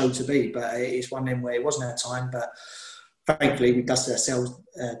did show to be, but it's one of them where it wasn't our time, but thankfully, we dusted ourselves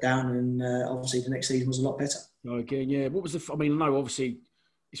down, and obviously the next season was a lot better. Again, yeah. What was I know, obviously,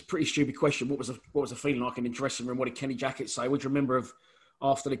 it's a pretty stupid question. What was the feeling like in the dressing room? What did Kenny Jackett say? What do you remember of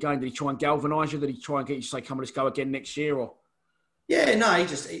after the game? Did he try and galvanise you? Did he try and get you to say, "Come on, let's go again next year"? Or yeah, no,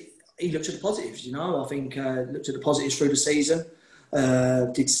 he he looked at the positives, you know. I think looked at the positives through the season.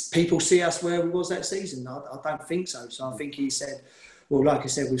 Did people see us where we was that season? I don't think so. So I think he said, well, like I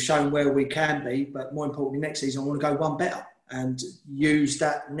said, we've shown where we can be, but more importantly, next season I want to go one better and use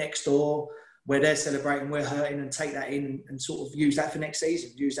that next door where they're celebrating, we're hurting, and take that in and sort of use that for next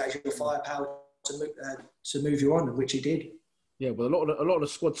season. Use that as your firepower to move you on, which he did. Yeah, well, a lot of the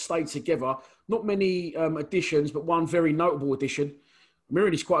squad stayed together. Not many additions, but one very notable addition.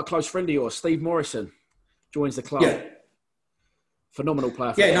 Miridy's quite a close friend of yours. Steve Morrison joins the club. Yeah. Phenomenal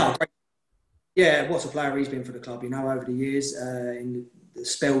player. What a player he's been for the club, you know, over the years. In the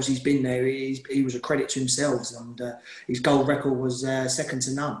spells he's been there, he was a credit to himself, and his goal record was second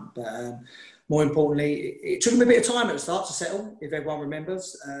to none. But more importantly, it took him a bit of time at the start to settle, if everyone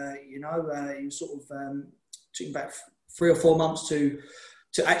remembers. He was sort of took him back 3 or 4 months to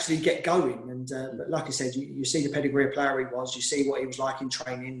actually get going. And but like I said, you see the pedigree of player he was, you see what he was like in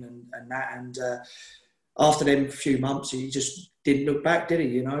training and that. And after them few months, he just didn't look back, did he?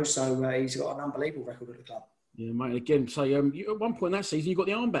 You know, so he's got an unbelievable record at the club. Yeah, mate. Again, so at one point that season, you got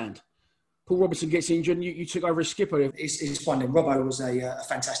the armband. Paul Robinson gets injured, and you took over as skipper. It's funny. Robbo was a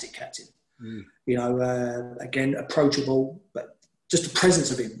fantastic captain. You know, again, approachable, but just the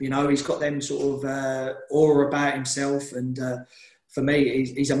presence of him. You know, he's got them sort of aura about himself, and for me,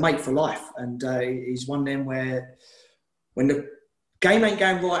 he's a mate for life. And he's one of them where when the game ain't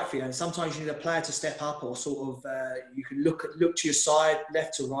going right for you, and sometimes you need a player to step up, or sort of you can look to your side,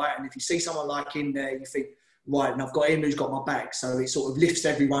 left to right, and if you see someone like him there, you think, right, and I've got him who's got my back. So it sort of lifts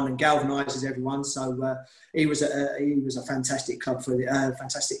everyone and galvanises everyone. So he was a fantastic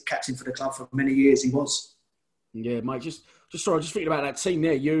fantastic captain for the club for many years. He was. Yeah, mate. Just thinking about that team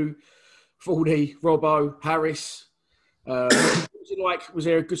there. You, Fordy, Robbo, Harris. What was it like? Was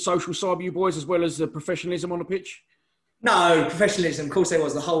there a good social side of you boys as well as the professionalism on the pitch? No, professionalism, of course there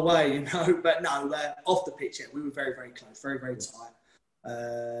was the whole way, you know. But no, off the pitch, we were very, very close, very, very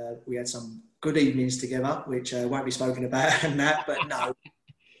tight. We had some good evenings together, which won't be spoken about and that. But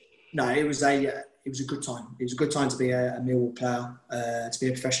no, it was a good time. It was a good time to be a Millwall player, to be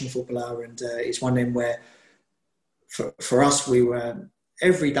a professional footballer, and it's one of them where, for us, we were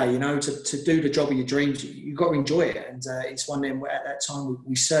every day, you know, to do the job of your dreams, you've got to enjoy it, and it's one of them where at that time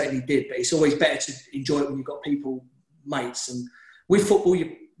we certainly did. But it's always better to enjoy it when you've got people, mates, and with football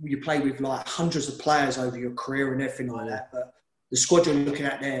you play with like hundreds of players over your career and everything like that. But the squad you're looking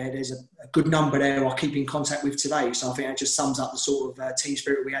at there's a good number there I keep in contact with today. So I think that just sums up the sort of team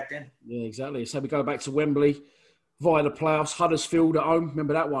spirit we had then. Yeah, exactly. So we go back to Wembley via the playoffs, Huddersfield at home.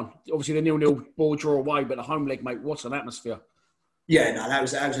 Remember that one? Obviously the 0-0 ball draw away, but the home leg, mate, what an atmosphere. Yeah, no, that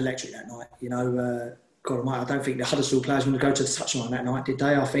was electric that night. You know, God Almighty, I don't think the Huddersfield players wanted to go to the touchline that night, did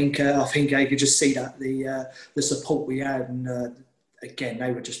they? I think they could just see that the support we had, and again,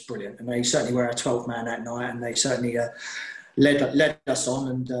 they were just brilliant, and they certainly were our 12th man that night, and they certainly led us on.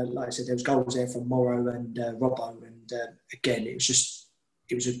 And like I said, there was goals there from Morrow and Robbo, and again, it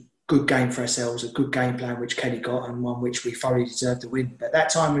was a good game for ourselves, a good game plan which Kenny got, and one which we thoroughly deserved to win. But that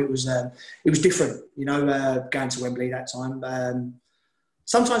time it was different, you know, going to Wembley that time.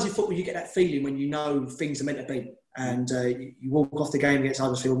 Sometimes in football you get that feeling when you know things are meant to be, and you walk off the game against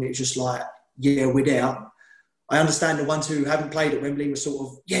Huddersfield and it's just like, yeah, we're there. I understand the ones who haven't played at Wembley were sort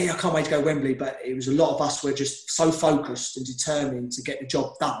of, yeah, I can't wait to go to Wembley, but it was a lot of us were just so focused and determined to get the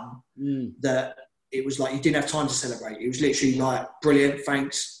job done that it was like you didn't have time to celebrate. It was literally like, brilliant,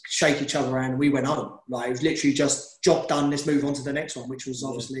 thanks, shake each other around, and we went home. Like, it was literally just job done, let's move on to the next one, which was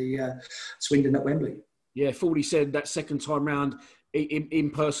obviously Swindon at Wembley. Yeah, Fordy said that second time round,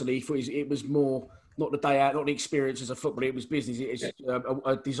 impersonally, it was more not the day out, not the experience as a footballer, it was business. It's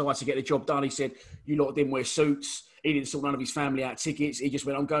a desire to get the job done. He said, you lot didn't wear suits. He didn't sort none of his family out tickets. He just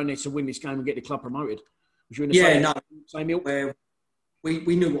went, I'm going there to win this game and get the club promoted. Was you in the same ilk?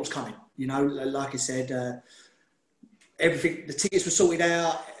 We knew what was coming. You know, like I said, everything, the tickets were sorted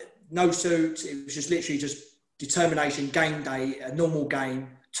out, no suits. It was just literally just determination, game day, a normal game,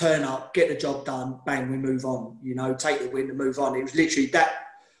 turn up, get the job done, bang, we move on. You know, take the win and move on. It was literally that.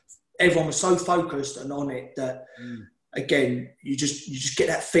 Everyone was so focused and on it that, again, you just get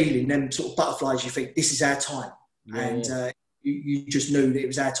that feeling, them sort of butterflies. You think, this is our time. And you just knew that it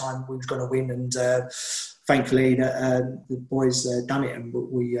was our time, we was going to win. And thankfully, the boys done it, and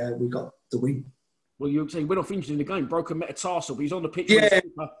we got the win. Well, you were saying, went off injured in the game, broken metatarsal, but he's on the pitch.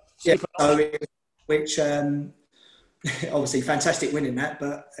 Which obviously fantastic winning that.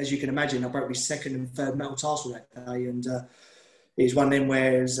 But as you can imagine, I broke my second and third metatarsal that day, and it was one of them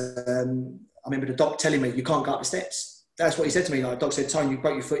where I remember the doc telling me, you can't go up the steps. That's what he said to me. Like, doc said, Tony, you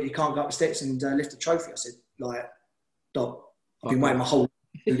broke your foot, you can't go up the steps and lift the trophy. I said, like, doc, I've been waiting my whole life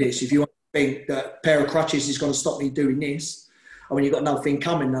do this. If you want to think that a pair of crutches is going to stop me doing this, and when you've got another thing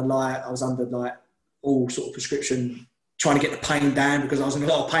coming, and like I was under like all sort of prescription, trying to get the pain down because I was in a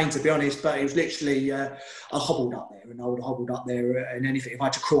lot of pain, to be honest. But it was literally, I hobbled up there, and I would have hobbled up there, and anything. If I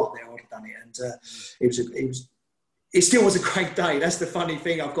had to crawl up there, I would have done it. And it still was a great day. That's the funny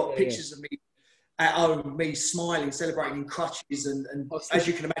thing. I've got pictures of me at home, me smiling, celebrating in crutches, and as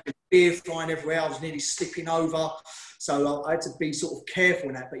you can imagine, beer flying everywhere. I was nearly slipping over, so I had to be sort of careful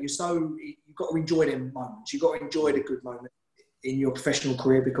in that. But you've got to enjoy them moments. You've got to enjoy the good moments in your professional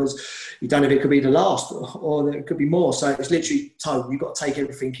career, because you don't know if it could be the last or it could be more. So it's literally told, you've got to take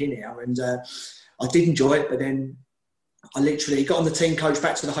everything in here. And I did enjoy it, but then I literally got on the team coach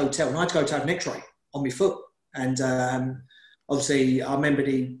back to the hotel, and I had to go to have an x-ray on my foot. And obviously I remember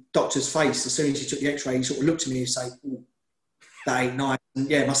the doctor's face as soon as he took the x-ray. He sort of looked at me and said, that ain't nice. And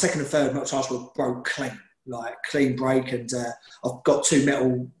yeah, my second and third metatarsal broke clean, like clean break. And I've got 2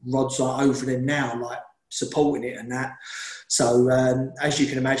 metal rods like over them now, like supporting it and that. So as you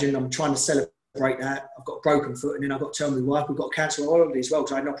can imagine, I'm trying to celebrate that. I've got a broken foot, and then I've got to tell my wife we've got cancer holiday as well,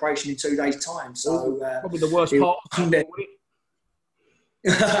 because I had an operation in 2 days' time. So probably the worst part of it.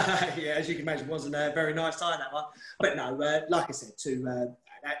 Yeah, as you can imagine, wasn't a very nice time, that one. But no, like I said,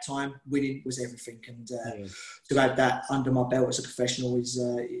 at that time, winning was everything. And to have that under my belt as a professional is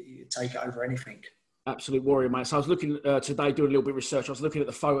you take it over anything. Absolute warrior, mate. So I was looking today, doing a little bit of research. I was looking at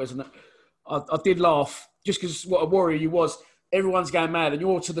the photos, and I did laugh, just because what a warrior you was. Everyone's going mad, and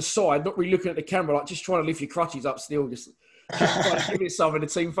you're to the side, not really looking at the camera, like just trying to lift your crutches up still, just trying to give it some in the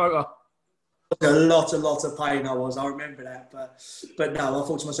team photo. A lot of pain I was. I remember that, but no, I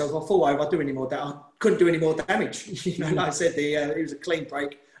thought to myself, I thought if I do any more damage, I couldn't do any more damage. You know, like I said, it was a clean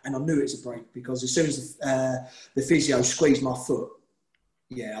break, and I knew it was a break, because as soon as the physio squeezed my foot,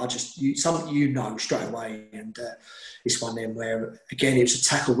 yeah, something straight away. And it's one of them where, again, it was a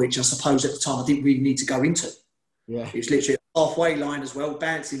tackle which I suppose at the time I didn't really need to go into. Yeah, it was literally a halfway line as well,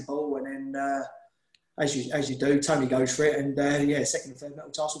 bouncing ball, and then as you do, Tony goes for it, and second and third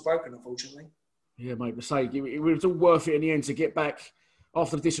metatarsal broken, unfortunately. Yeah, mate, it was all worth it in the end to get back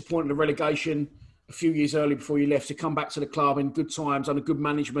after the disappointment of relegation a few years early before you left, to come back to the club in good times, under good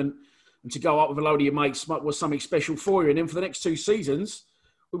management, and to go up with a load of your mates was something special for you. And then for the next 2 seasons,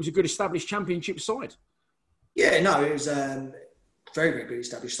 it was a good established championship side. Yeah, no, it was very, very good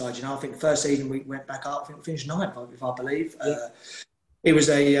established side. You know, I think the first season we went back up, I think we finished 9th, if I believe. Yeah. It was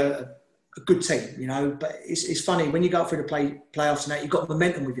a good team, you know, but it's funny, when you go through the playoffs and that, you've got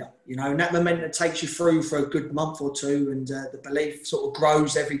momentum with you, you know, and that momentum takes you through for a good month or two, and the belief sort of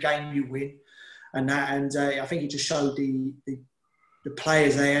grows every game you win, and I think it just showed the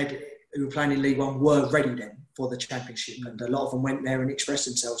players they had who were playing in League One were ready then for the championship, and a lot of them went there and expressed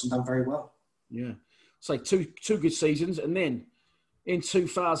themselves and done very well. Yeah, so two good seasons, and then in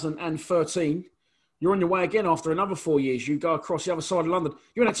 2013. You're on your way again after another 4 years. You go across the other side of London.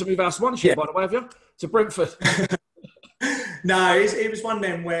 You went out to move house once, by the way, have you? To Brentford. No, it was one of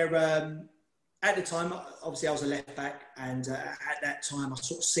them where, at the time, obviously I was a left back, and at that time I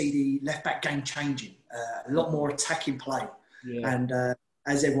sort of see the left back game changing. A lot more attacking play. Yeah. And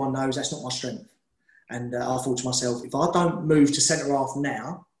as everyone knows, that's not my strength. And I thought to myself, if I don't move to centre half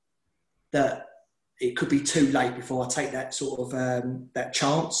now, that it could be too late before I take that sort of that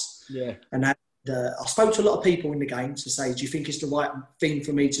chance. Yeah. And that. I spoke to a lot of people in the game to say, do you think it's the right thing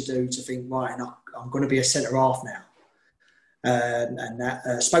for me to do, to think, right, I'm going to be a centre-half now? And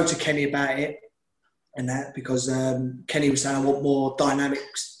that spoke to Kenny about it, and that because Kenny was saying I want more dynamic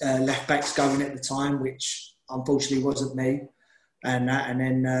left-backs going at the time, which unfortunately wasn't me. And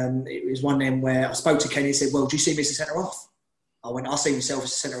then it was one of them where I spoke to Kenny and said, well, do you see me as a centre-half? I went, I see myself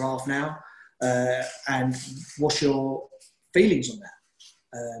as a centre-half now. And what's your feelings on that?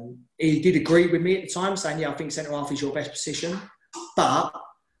 He did agree with me at the time, saying, yeah, I think centre-half is your best position, but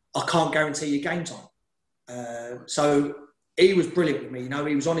I can't guarantee you game time. So he was brilliant with me. You know,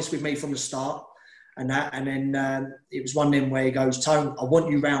 he was honest with me from the start, and then it was one of them where he goes, Tone, I want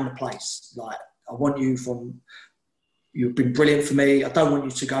you round the place. Like, I want you you've been brilliant for me. I don't want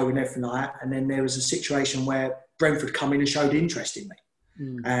you to go and everything like that. And then there was a situation where Brentford come in and showed interest in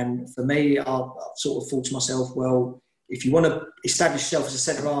me. And for me, I sort of thought to myself, well, if you want to establish yourself as a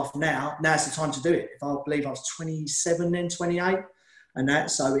centre-half now's the time to do it. If I believe I was 27 then, 28, and that.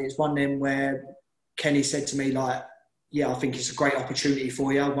 So it's one of them where Kenny said to me, like, yeah, I think it's a great opportunity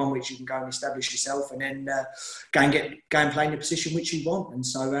for you, one which you can go and establish yourself, and then go and play in the position which you want. And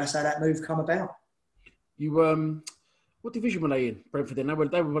so that's how that move come about. You, what division were they in, Brentford? Then they were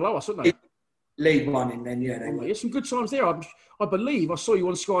below us, weren't they? League One, and then There's some good times there. I believe I saw you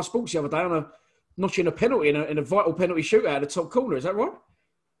on Sky Sports the other day on notching a penalty in a vital penalty shootout at the top corner. Is that right?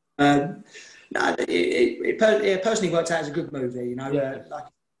 No, it personally worked out as a good movie. You know,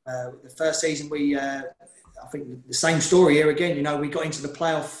 the first season I think the same story here again. You know, we got into the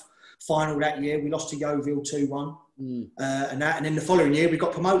playoff final that year. We lost to Yeovil 2-1, and then the following year we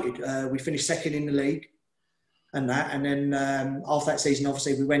got promoted. We finished second in the league, and then after that season,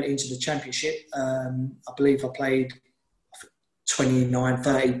 obviously we went into the championship. I believe I played 29,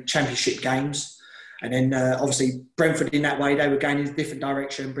 30 championship games. And then obviously Brentford in that way, they were going in a different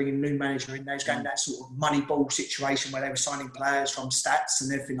direction, bringing a new manager in. They was going in that sort of money ball situation where they were signing players from stats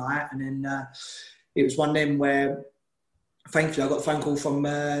and everything like that. And then it was one of them where, thankfully, I got a phone call from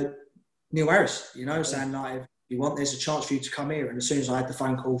Neil Harris, you know, saying like, if you want, there's a chance for you to come here. And as soon as I had the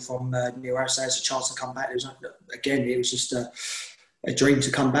phone call from Neil Harris, there's a chance to come back. It was just a dream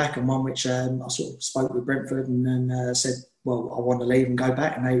to come back, and one which I sort of spoke with Brentford and then said, well, I want to leave and go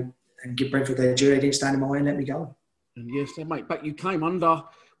back. And give Brentford their due. They didn't stand in my way and let me go. And yes, mate, back you came under. What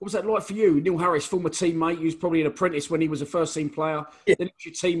was that like for you? Neil Harris, former teammate, you was probably an apprentice when he was a first-team player. Yeah. Then he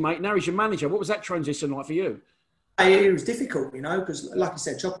was your teammate. Now he's your manager. What was that transition like for you? It was difficult, you know, because like I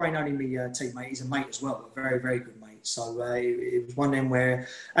said, Jock ain't only my teammate, he's a mate as well, a very, very good mate. So it was one of them where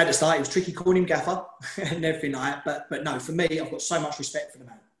at the start it was tricky calling him Gaffer and everything like that. But no, for me, I've got so much respect for the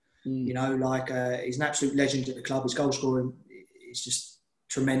man. You know, like he's an absolute legend at the club. His goal scoring is just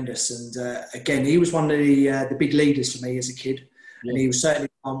tremendous, and again, he was one of the big leaders for me as a kid, and he was certainly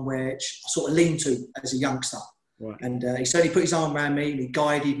one which I sort of leaned to as a youngster. Right. And he certainly put his arm around me and he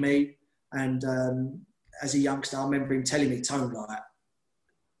guided me. And as a youngster, I remember him telling me, Tone, like,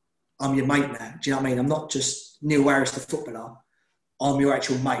 I'm your mate now. Do you know what I mean? I'm not just Neil Harris, the footballer. I'm your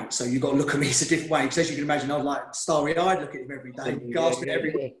actual mate. So you've got to look at me as a different way. Because as you can imagine, I was like starry-eyed, look at him every day, gasping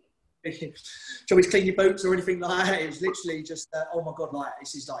every day. Shall we clean your boots or anything like that? It was literally just, oh my God, like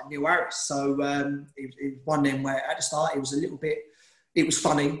this is like Neil Harris. So it was one of them where at the start it was a little bit, it was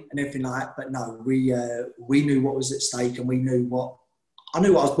funny and everything like that. But no, we knew what was at stake, and I knew what I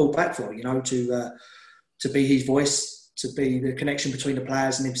was brought back for. You know, to be his voice, to be the connection between the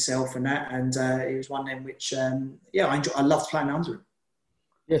players and himself, and that. And it was one of them which, I loved playing under him.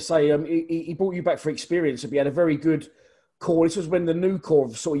 Yes, he brought you back for experience. He had a very good core. This was when the new core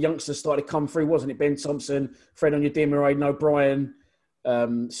of sort of youngsters started to come through, wasn't it? Ben Thompson, Fred Onyedinma, Aidan O'Brien,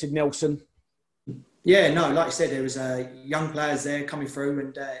 Sid Nelson. Yeah, no, like I said, there was young players there coming through,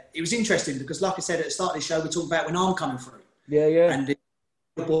 and it was interesting because, like I said at the start of the show, we talked about when I'm coming through. Yeah. And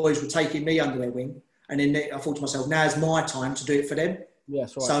the boys were taking me under their wing, and then I thought to myself, now's my time to do it for them. Yeah,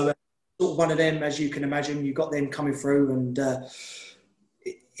 that's right. So sort of one of them, as you can imagine, you got them coming through, and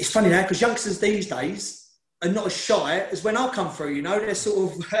it's funny now because youngsters these days are not as shy as when I come through. You know, they're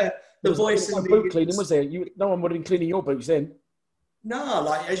sort of the voice. No boot cleaning, was there? No one would have been cleaning your boots then. No,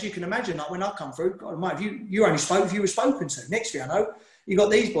 like as you can imagine, like when I come through, God, mate, you only spoke if you were spoken to. Next thing I know, you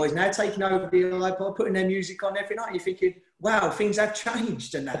got these boys now taking over the iPod, putting their music on every night. You're thinking, wow, things have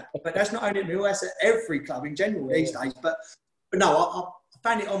changed and that. But that's not only at Mill, that's at every club in general these days. But no, I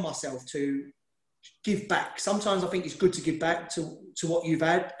found it on myself to give back. Sometimes I think it's good to give back to what you've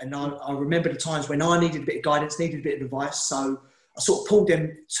had. And I remember the times when I needed a bit of guidance, needed a bit of advice. So I sort of pulled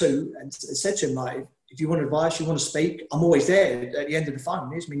them too and said to them, like, if you want advice, you want to speak, I'm always there at the end of the phone.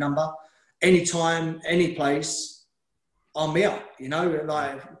 Here's my number. Anytime, any place, I'm here. You know,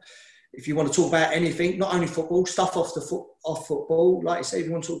 like if you want to talk about anything, not only football, stuff off football. Like I say, if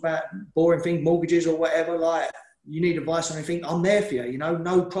you want to talk about boring things, mortgages or whatever, like you need advice on anything, I'm there for you. You know,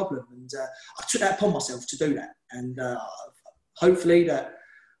 no problem. And I took that upon myself to do that. And hopefully that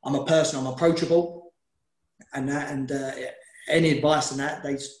I'm a person, I'm approachable, and that, and any advice on that,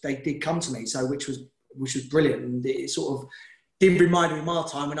 they did come to me. So which was brilliant, and it sort of did remind me of my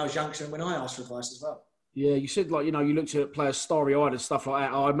time when I was younger and when I asked for advice as well. Yeah, you said, like, you know, you looked at players starry-eyed and stuff like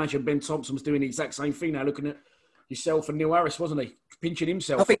that. I imagine Ben Thompson was doing the exact same thing now, looking at yourself and Neil Harris, wasn't he? Pinching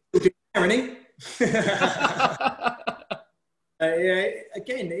himself. I think he was irony.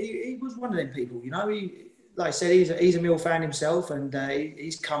 Again, he was one of them people, you know. He, like I said, he's a Mill fan himself, and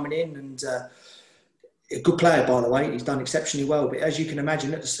he's coming in and a good player, by the way. He's done exceptionally well. But as you can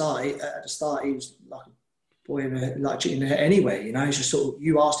imagine, at the start, he was like a boy like chicken anyway. You know, it's just sort of,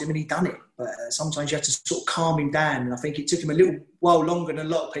 you asked him and he done it. But sometimes you have to sort of calm him down. And I think it took him a little while longer than a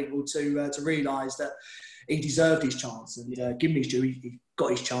lot of people to realise that he deserved his chance. And given his due, he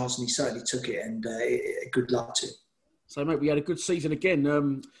got his chance and he certainly took it. And good luck to him. So, mate, we had a good season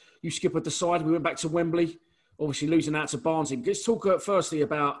again. You skippered the side. We went back to Wembley, obviously losing out to Barnsley. Let's talk firstly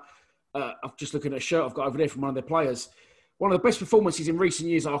about, I'm just looking at a shirt I've got over there from one of their players. One of the best performances in recent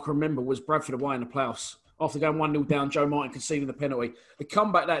years I can remember was Bradford away in the playoffs. After going 1-0 down, Joe Martin conceding the penalty. The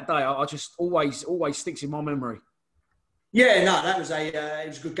comeback that day, I just always sticks in my memory. Yeah, no, that was it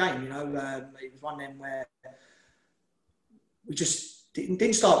was a good game. It was one of them where we just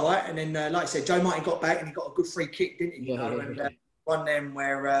didn't start right, and then like I said, Joe Martin got back and he got a good free kick, didn't he? One of them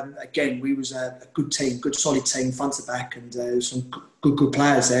where again we was a good team, good solid team, front to back, and there was some good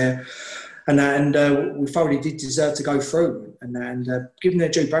players there, and we thoroughly did deserve to go through. And given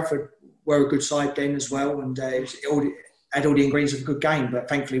that Joe Bradford were a good side then as well, and it had all the ingredients of a good game, but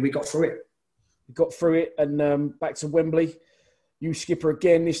thankfully we got through it. We got through it, and back to Wembley. You skipper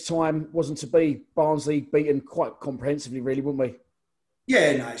again. This time wasn't to be. Barnsley beaten quite comprehensively, really, wouldn't we?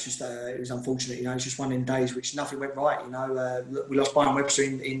 Yeah, no, it's just it was unfortunate. It's just one of them days which nothing went right. We lost Brian Webster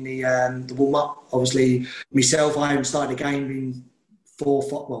in the warm up. Obviously, myself, I haven't started a game in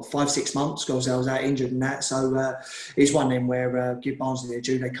 5-6 months because I was out injured and that. So it's one of them where give Barnsley their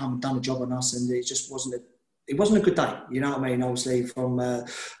due. They come and done a job on us, and it just wasn't a good day. You know what I mean? Obviously, from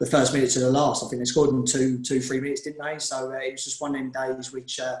the first minute to the last, I think they scored in 2-3 minutes, didn't they? So it was just one of them days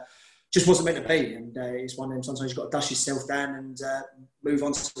which just wasn't meant to be. And it's one of them, sometimes you've got to dust yourself down and move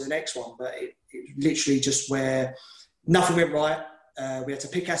on to the next one. But it literally just where nothing went right. We had to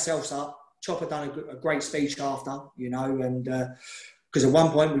pick ourselves up. Chopper done a great speech after, and because at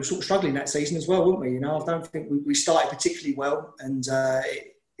one point we were sort of struggling that season as well, weren't we? I don't think we started particularly well. And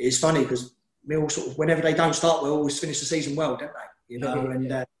it's funny because Mill sort of, whenever they don't start well, always finish the season well, don't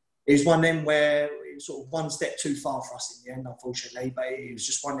they? It's one of them where it was sort of one step too far for us in the end, unfortunately. But it was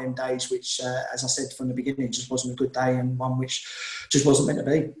just one of them days which, as I said from the beginning, just wasn't a good day, and one which just wasn't meant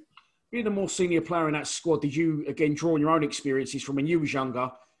to be. Being a more senior player in that squad, did you, again, draw on your own experiences from when you was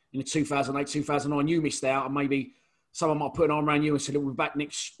younger, in the 2008, 2009, you missed out, and maybe someone might put an arm around you and said, we'll be back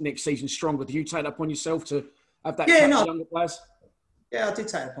next season stronger. Did you take that upon yourself to have that chat with younger players? Yeah, I did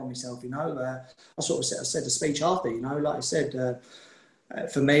take it upon myself, I sort of said the speech after, like I said,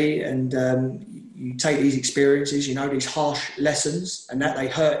 for me, and you take these experiences, these harsh lessons, and that they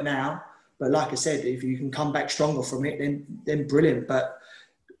hurt now. But like I said, if you can come back stronger from it, then brilliant. But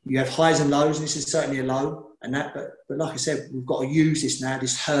you have highs and lows, and this is certainly a low, and that. But like I said, we've got to use this now,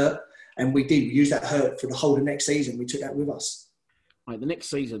 this hurt, and we did. We used that hurt for the whole of next season. We took that with us. Right, the next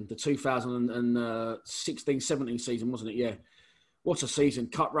season, the 2016-17 season, wasn't it? Yeah. What a season.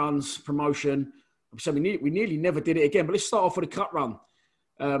 Cut runs, promotion. So we nearly never did it again. But let's start off with a cut run.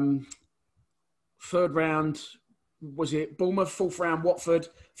 Third round, was it Bournemouth? Fourth round, Watford.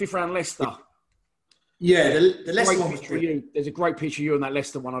 Fifth round, Leicester. Yeah, the Leicester one was brilliant. There's a great picture of you in that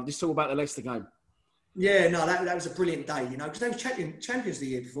Leicester one. I'll just talk about the Leicester game. Yeah, no, that was a brilliant day, because they were champions the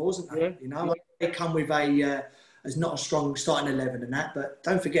year before, wasn't they? Yeah. They come with as not a strong starting 11 and that, but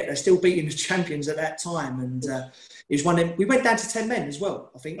don't forget they're still beating the champions at that time, and it was one of them. We went down to 10 men as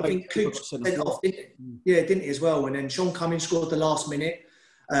well. I think Coops sent off, didn't he? Yeah, didn't he as well? And then Sean Cummings scored the last minute.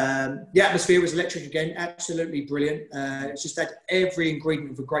 The atmosphere was electric again, absolutely brilliant. It's just had every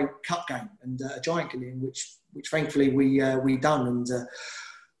ingredient of a great cup game and a giant game, which thankfully we done, and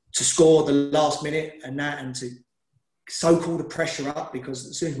to score the last minute and that, and to so-called the pressure up, because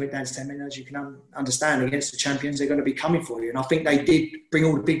as soon as we went down to 10 men, as you can understand, against the champions, they're going to be coming for you. And I think they did bring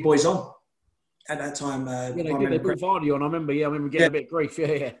all the big boys on at that time. They put Vardy on, I remember getting a bit of grief,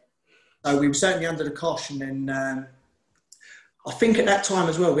 yeah. So we were certainly under the cosh, and then I think at that time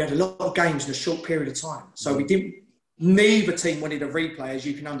as well, we had a lot of games in a short period of time. So neither team wanted a replay, as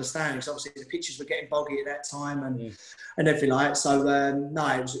you can understand, because obviously the pitches were getting boggy at that time and everything like that. So,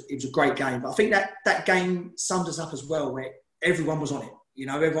 it was a great game. But I think that game summed us up as well, where everyone was on it.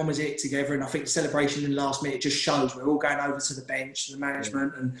 Everyone was in it together. And I think the celebration in the last minute just shows we're all going over to the bench, to the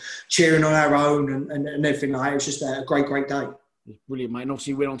management, and cheering on our own and everything like that. It was just a great, great day. Brilliant, mate. And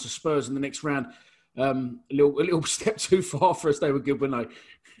obviously, we went on to Spurs in the next round. A little step too far for us. They were good, weren't they?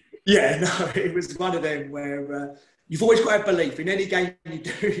 Yeah, no, it was one of them where you've always got to have belief in any game you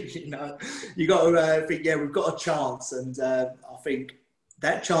do. You got to think, we've got a chance, and I think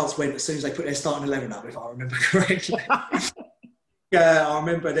that chance went as soon as they put their starting 11 up, if I remember correctly. Yeah, I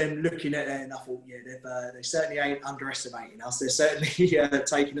remember them looking at it, and I thought, they certainly ain't underestimating us. They're certainly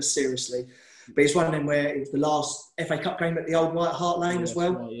taking us seriously. But it's one of them where it was the last FA Cup game at the old White Hart Lane as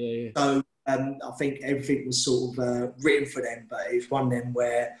well. Right, yeah. So I think everything was sort of written for them, but it's one of them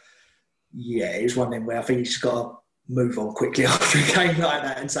where, I think you just got to move on quickly after a game like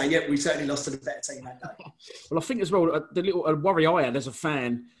that and say, we certainly lost to the better team that day. Well, I think as well, the little worry I had as a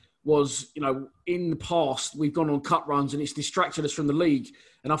fan was, in the past, we've gone on cut runs and it's distracted us from the league.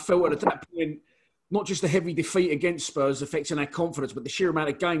 And I felt at that point, not just the heavy defeat against Spurs affecting our confidence, but the sheer amount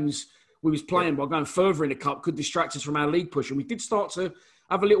of games we was playing by going further in the cup could distract us from our league push. And we did start to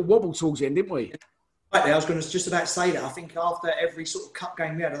have a little wobble towards the end, didn't we? Right there, I was going to just about say that. I think after every sort of cup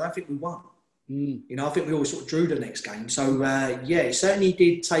game we had, I don't think we won. You know, I think we always sort of drew the next game. So, it certainly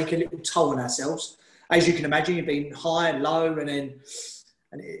did take a little toll on ourselves. As you can imagine, you've been high and low, and then,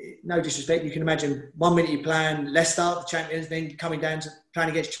 no disrespect, you can imagine 1 minute you're playing Leicester, the champions, then coming down to playing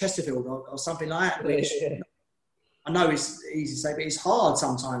against Chesterfield or something like that, which I know it's easy to say, but it's hard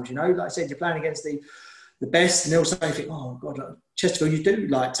sometimes, you know. Like I said, you're playing against the best, and also you think, oh, God, like Chesterfield, you do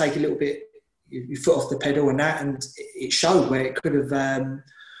like take a little bit, your foot off the pedal and that, and it showed where it could have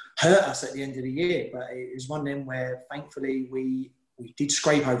hurt us at the end of the year. But it was one of them where, thankfully, we did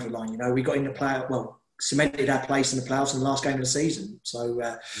scrape over the line. You know, we got in the play, cemented our place in the playoffs in the last game of the season. So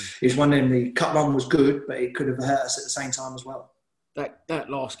it was one of them. The cut run was good, but it could have hurt us at the same time as well. That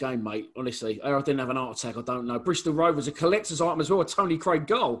last game, mate, honestly, I didn't have an heart attack, I don't know. Bristol Rovers, a collector's item as well, a Tony Craig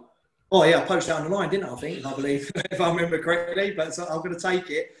goal. Oh, yeah, I posted that on the line, didn't I, I believe, if I remember correctly, but so I'm going to take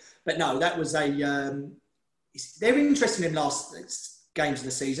it. But no, that was they're interesting in last games of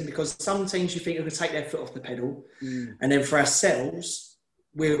the season, because some teams you think are going to take their foot off the pedal, and then for ourselves,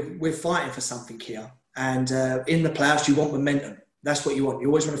 we're fighting for something here. And in the playoffs, you want momentum. That's what you want. You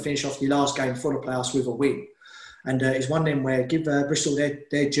always want to finish off your last game for the playoffs with a win. And it's one of them where give Bristol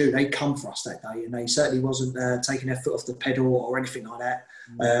their due. They come for us that day, and they certainly wasn't taking their foot off the pedal or anything like that.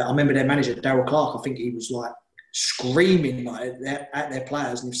 I remember their manager, Darryl Clark, I think he was like screaming like, at their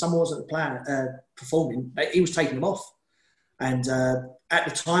players. And if someone wasn't performing, he was taking them off. And at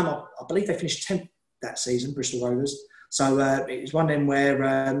the time, I believe they finished 10th that season, Bristol Rovers. So it was one of them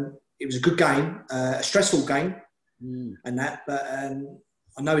where it was a good game, a stressful game, and that. But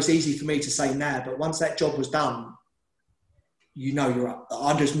I know it's easy for me to say now, but once that job was done, you know you're up.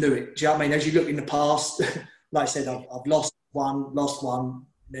 I just knew it. Do you know what I mean? As you look in the past, like I said, I've lost one,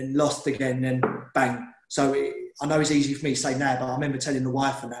 then lost again, then bang. So I know it's easy for me to say now, but I remember telling the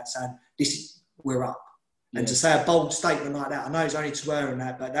wife and that, saying, we're up. Yeah. And to say a bold statement like that, I know it's only swearing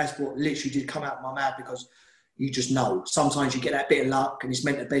that, but that's what literally did come out of my mouth, because you just know. Sometimes you get that bit of luck and it's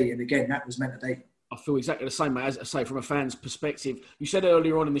meant to be. And again, that was meant to be. I feel exactly the same, mate. As I say, from a fan's perspective, you said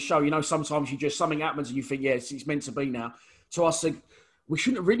earlier on in the show, you know, sometimes something happens and you think, yes, it's meant to be now. To us, we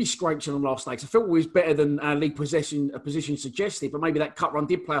shouldn't have really scraped on them last night. I felt we was better than our league position suggested, but maybe that cut run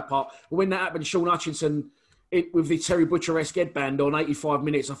did play a part. But when that happened, Sean Hutchinson, with the Terry Butcher-esque headband on 85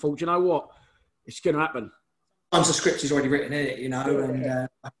 minutes, I thought, you know what? It's going to happen. Sometimes the script is already written in it, you know, and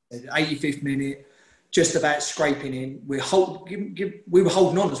 85th minute, just about scraping in. We were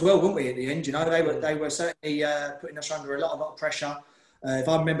holding on as well, weren't we, at the end? You know, they were certainly putting us under a lot of pressure. If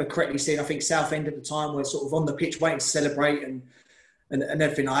I remember correctly seeing, I think Southend at the time were sort of on the pitch waiting to celebrate and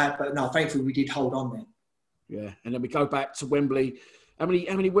everything like that. But no, thankfully we did hold on then. Yeah, and then we go back to Wembley. How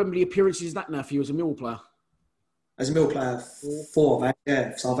many Wembley appearances is that now for you as a Millwall player? As a Millwall player, 4 I've had,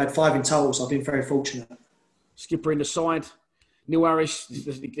 yeah. So I've had 5 in total, so I've been very fortunate. Skipper in the side. Neil Harris,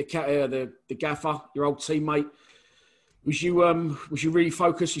 the gaffer, your old teammate. Was you really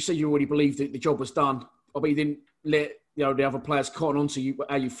focused? You said you already believed that the job was done, but you didn't let the other players cotton on to you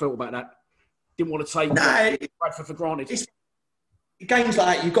how you felt about that. Didn't want to take Bradford for granted. Games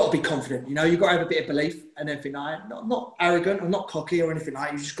like that, you've got to be confident. You know, you've got to have a bit of belief and everything like that. Not arrogant or not cocky or anything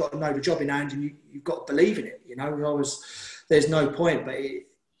like that. You just got to know the job in hand, and you've got to believe in it. You know, there's no point, but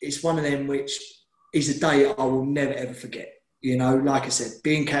it's one of them which is a day I will never ever forget. You know, like I said,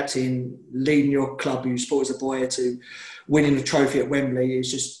 being captain, leading your club you support as a boy to winning the trophy at Wembley is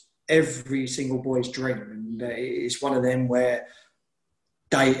just every single boy's dream. And it's one of them where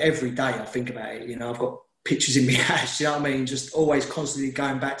every day I think about it. You know, I've got pictures in my house, you know what I mean? Just always constantly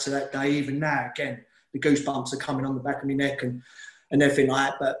going back to that day. Even now, again, the goosebumps are coming on the back of my neck and everything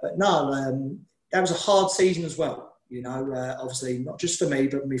like that. But no, that was a hard season as well. You know, obviously not just for me,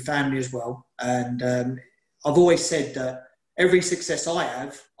 but my family as well. And I've always said that every success I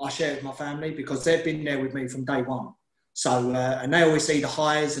have, I share with my family, because they've been there with me from day one. So, and they always see the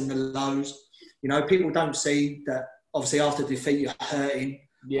highs and the lows. You know, people don't see that obviously after defeat you're hurting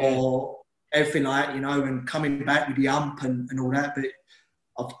or everything like that, you know, and coming back with the ump and all that.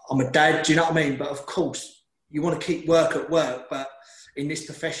 But I'm a dad, do you know what I mean? But of course, you want to keep work at work. But in this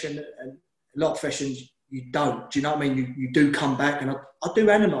profession, and a lot of professions, you don't. Do you know what I mean? You do come back, and I do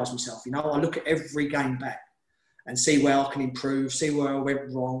analyse myself. You know, I look at every game back and see where I can improve, see where I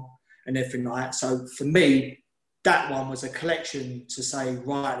went wrong and everything like that. So for me, that one was a collection to say,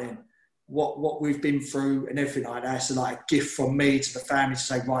 right then, what we've been through and everything like that. So like a gift from me to the family to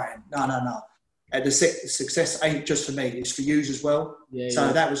say, right then, no. The success ain't just for me, it's for you as well.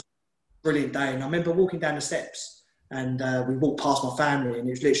 That was a brilliant day. And I remember walking down the steps and we walked past my family, and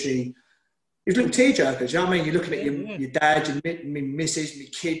it was little tearjerkers, you know what I mean? You're looking at your dad, your missus, your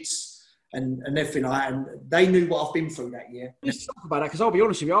kids, and everything like that. And they knew what I've been through that year. Let's talk about that, because I'll be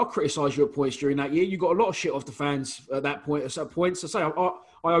honest with you, I criticised you at points during that year. You got a lot of shit off the fans at that point. At points, I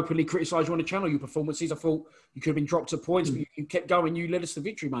openly criticised you on the channel, your performances. I thought you could have been dropped at points, but you kept going. You led us to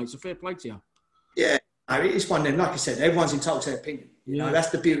victory, mate. So fair play to you. Yeah, it's one of them. Like I said, everyone's entitled to their opinion. You know, that's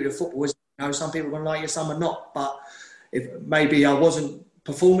the beauty of football. Isn't it? You know, some people are going to like you, some are not. But if maybe I wasn't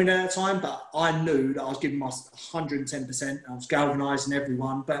performing at that time, but I knew that I was giving my 110%. I was galvanising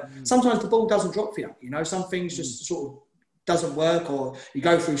everyone. But sometimes the ball doesn't drop for you. You know, some things just sort of doesn't work, or you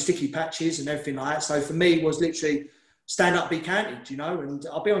go through sticky patches and everything like that. So for me, it was literally stand up, be counted, you know. And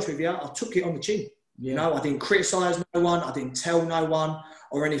I'll be honest with you, I took it on the chin. You know, I didn't criticise no one, I didn't tell no one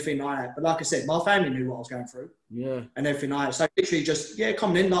or anything like that. But like I said, my family knew what I was going through. Yeah. And everything like that. So literally just,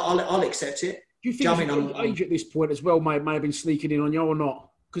 come in, like, I'll accept it. Do you think age at this point as well may have been sneaking in on you or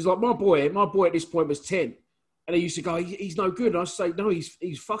not? Because like my boy at this point was 10. And he used to go, he's no good. And I say, no, he's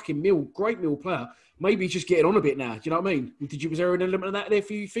fucking great Mill player. Maybe he's just getting on a bit now. Do you know what I mean? Was there an element of that there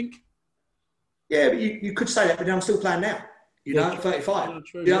for you think? Yeah, but you could say that, but I'm still playing now. You know, at 35. Yeah,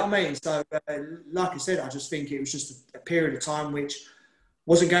 true, you know what I mean? So, like I said, I just think it was just a period of time which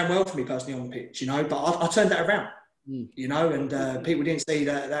wasn't going well for me personally on the pitch, you know, but I turned that around, you know, and people didn't see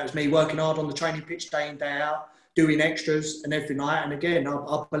that was me working hard on the training pitch day in, day out, doing extras and everything like that. And again,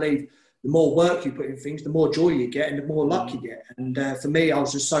 I believe the more work you put in things, the more joy you get and the more luck you get. And for me, I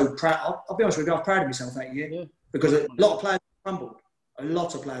was just so proud. I'll be honest with you, I was proud of myself that year because a lot of players crumbled, a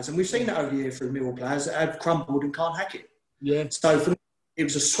lot of players. And we've seen that over the year through Millwall players that have crumbled and can't hack it. Yeah. So for me, it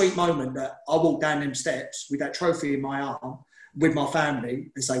was a sweet moment that I walked down them steps with that trophy in my arm with my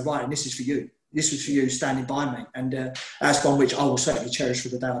family and say, right, and this is for you. This was for you standing by me. And that's one which I will certainly cherish for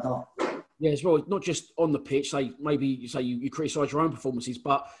the day I die. Yeah, as well, not just on the pitch, maybe you criticise your own performances,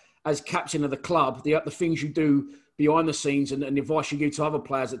 but as captain of the club, the things you do behind the scenes and the advice you give to other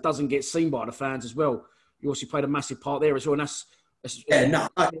players that doesn't get seen by the fans as well. You also played a massive part there as well. And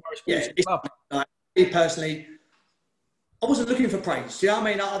me personally, I wasn't looking for praise. Do you know what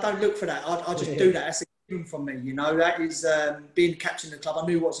I mean? I don't look for that. I just do that. That's a given from me. You know, that is being captain of the club. I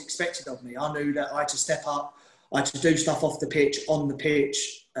knew what was expected of me. I knew that I had to step up. I had to do stuff off the pitch, on the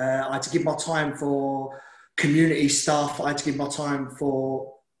pitch. I had to give my time for community stuff. I had to give my time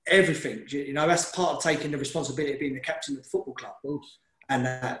for everything. You know, that's part of taking the responsibility of being the captain of the football club. And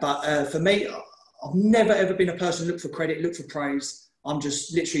but for me, I've never ever been a person look for credit, look for praise. I'm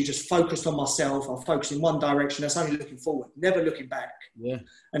just literally just focused on myself. I'm focused in one direction. That's only looking forward, never looking back. Yeah.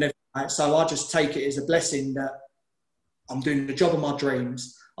 And so I just take it as a blessing that I'm doing the job of my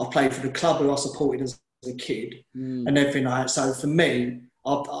dreams. I've played for the club who I supported as a kid and everything like that. So for me,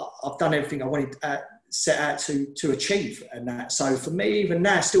 I've done everything I wanted set out to achieve and that. So for me, even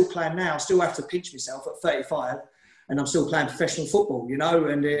now, still playing now, I still have to pinch myself at 35 and I'm still playing professional football, you know,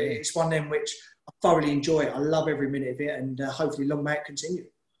 and it's one of them which I thoroughly enjoy it. I love every minute of it and hopefully long may it continue.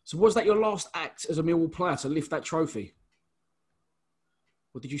 So was that your last act as a Millwall player to lift that trophy?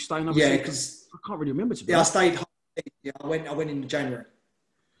 Or did you stay another season? Because I can't really remember. I stayed. Yeah, I went in January.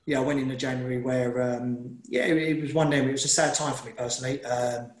 Yeah, I went in January where, it was one of them. It was a sad time for me personally.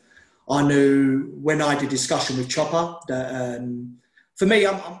 I knew when I did discussion with Chopper that for me,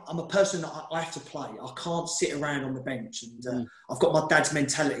 I'm a person that I have to play. I can't sit around on the bench. And I've got my dad's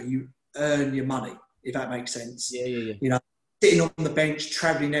mentality. You earn your money, if that makes sense. Yeah. You know, sitting on the bench,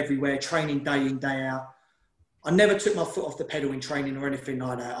 travelling everywhere, training day in, day out. I never took my foot off the pedal in training or anything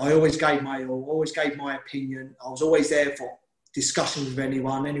like that. I always gave my all, always gave my opinion. I was always there for discussions with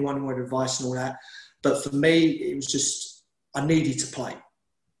anyone who wanted advice and all that. But for me, it was just, I needed to play.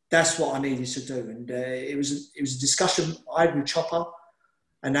 That's what I needed to do. And it was a discussion I had with Chopper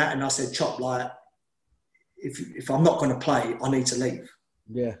and I said, Chop, like, if I'm not going to play, I need to leave.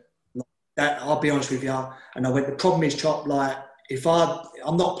 Yeah. Like that, I'll be honest with you. And I went, the problem is, Chop, like, if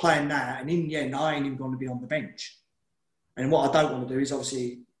I'm not playing that, and in the end, I ain't even going to be on the bench. And what I don't want to do is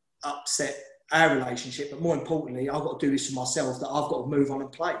obviously upset our relationship, but more importantly, I've got to do this for myself, that I've got to move on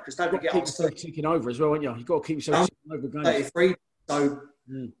and play. Because don't forget, I'm ticking over as well, aren't you? You've got to keep yourself ticking over games. 33, so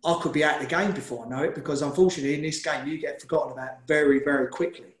I could be out of the game before I know it, because unfortunately in this game, you get forgotten about very, very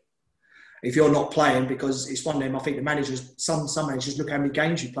quickly if you're not playing, because it's one of them, I think the managers, some managers look how many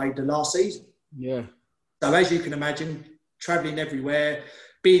games you played the last season. Yeah. So as you can imagine, travelling everywhere,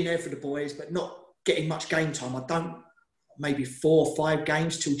 being there for the boys, but not getting much game time. I don't, maybe 4 or 5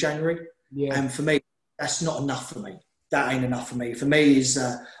 games till January. Yeah. And for me, that's not enough for me. That ain't enough for me. For me is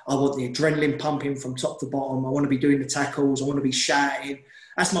I want the adrenaline pumping from top to bottom. I want to be doing the tackles. I want to be shouting.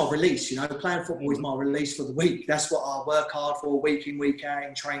 That's my release, you know. Playing football is my release for the week. That's what I work hard for, week in, week out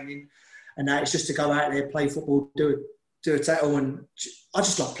in training. And that is just to go out there, play football, do do a tackle, and I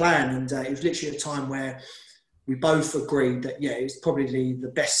just love playing. And it was literally a time where we both agreed that, yeah, it's probably the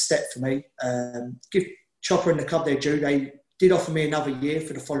best step for me. Give Chopper and the club their due. They did offer me another year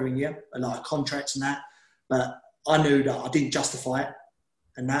for the following year, like contracts and that, but I knew that I didn't justify it.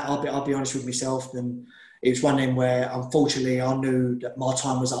 And that, I'll be honest with myself. And it was one of them where, unfortunately, I knew that my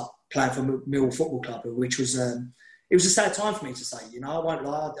time was up playing for Millwall Football Club, which was, it was a sad time for me to say, I won't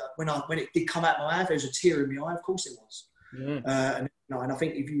lie. When it did come out my eye, there was a tear in my eye, of course it was. Yeah. And I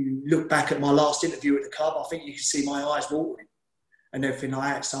think if you look back at my last interview at the club, I think you can see my eyes watering and everything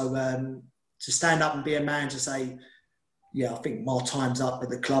like that. So to stand up and be a man to say, yeah, I think my time's up at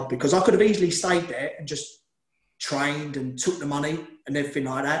the club, because I could have easily stayed there and just trained and took the money and everything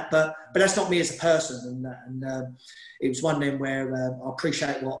like that. But that's not me as a person. And it was one of them where I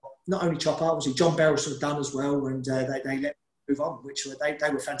appreciate what not only Chopper, obviously John Barrows have done as well, and they let me move on, which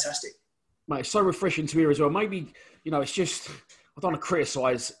they were fantastic. Mate, it's so refreshing to hear as well. Maybe, it's just, I don't want to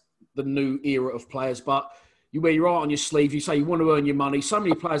criticise the new era of players, but you wear your heart on your sleeve, you say you want to earn your money. So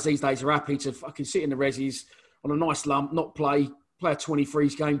many players these days are happy to fucking sit in the resis on a nice lump, not play a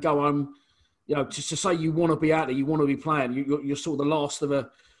 23s game, go home. Just to say you want to be out there, you want to be playing. You're sort of the last of a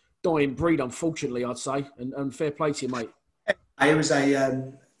dying breed, unfortunately, I'd say. And fair play to you, mate. It was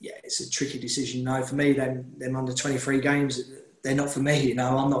it's a tricky decision. For me, them under 23 games, they're not for me.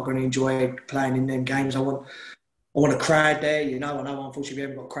 I'm not going to enjoy playing in them games. I want a crowd there. I know, unfortunately, we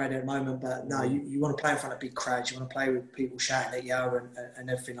haven't got a crowd there at the moment. But no, you want to play in front of big crowds. You want to play with people shouting at you and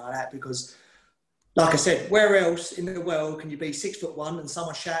everything like that, because, like I said, where else in the world can you be 6'1" and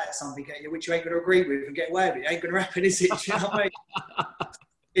someone shout at something at you which you ain't going to agree with and get away with it? It ain't going to happen, is it? You know what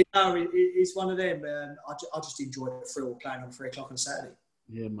I mean? It's one of them. I just enjoyed the thrill of playing on 3 o'clock on Saturday.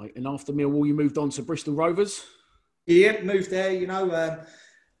 Yeah, mate. And after Millwall, you moved on to Bristol Rovers? Yeah, moved there.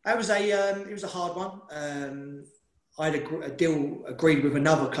 That was it was a hard one. I had a deal agreed with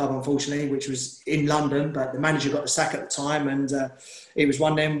another club, unfortunately, which was in London, but the manager got the sack at the time, and it was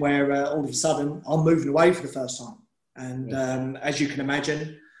one of them where all of a sudden I'm moving away for the first time. And as you can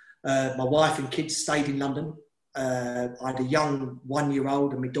imagine, my wife and kids stayed in London. I had a young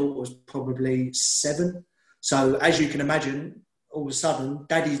 1-year-old, and my daughter was probably 7. So as you can imagine, all of a sudden,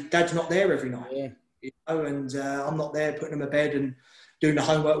 Dad's not there every night. Yeah. And I'm not there putting them to bed and doing the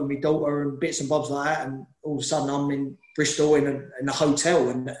homework with my daughter and bits and bobs like that. And all of a sudden, I'm in Bristol in a hotel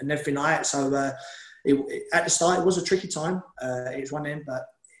and everything like that. So at the start, it was a tricky time. It was one of them, but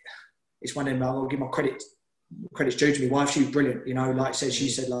it's one of them. I'll give my credit's due to my wife. She was brilliant. Like I said, she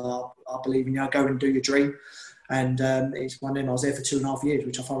said, I believe in you. Go and do your dream. And it's one of them. I was there for 2.5 years,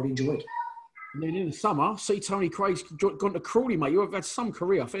 which I thoroughly enjoyed. And then in the summer, see Tony Craig's gone to Crawley, mate. You've had some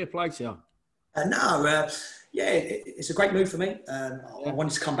career. Fair play to you. It's a great move for me. I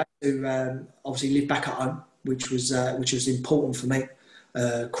wanted to come back to obviously live back at home, which was important for me.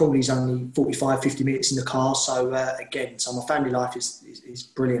 Crawley's only 45, 50 minutes in the car. So so my family life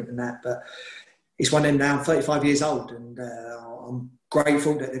is brilliant in that. But it's one of them now. I'm 35 years old, and I'm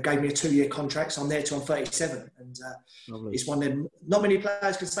grateful that they gave me a 2-year contract. So I'm there till I'm 37. And it's one of them. Not many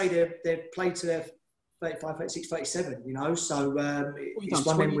players can say they've played to their 35, 36, 37, So it's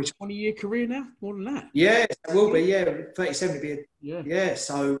one of them which... 20-year career now? More than that? Yeah, it will be, 37 would be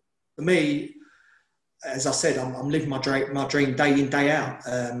so for me, as I said, I'm living my dream day in, day out.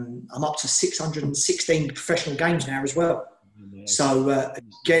 I'm up to 616 professional games now as well. Yeah. So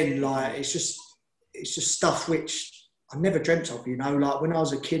again, it's just stuff which I never dreamt of, Like when I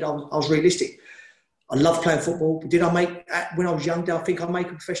was a kid, I was realistic. I loved playing football. When I was young, did I think I'd make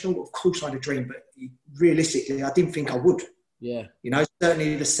a professional? Of course I had a dream, but realistically, I didn't think I would. Yeah.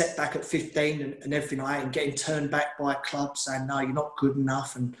 Certainly the setback at 15 and everything like that, and getting turned back by a club saying, no, you're not good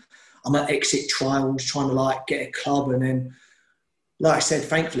enough. And I'm at exit trials trying to get a club. And then, like I said,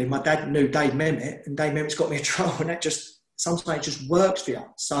 thankfully, my dad knew Dave Memmott, and Dave Memmett's got me a trial, and that sometimes it just works for you.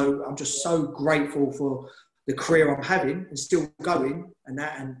 So I'm just so grateful for the career I'm having and still going,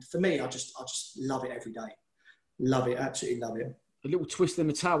 and for me, I just love it every day. Love it, absolutely love it. A little twist in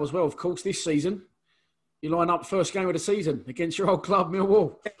the tail as well, of course, this season. You line up first game of the season against your old club,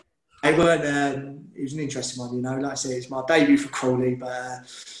 Millwall. It was an interesting one, Like I said, it's my debut for Crawley, but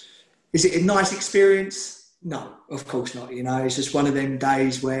is it a nice experience? No, of course not. It's just one of them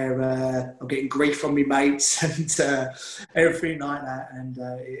days where I'm getting grief from my mates and everything like that. And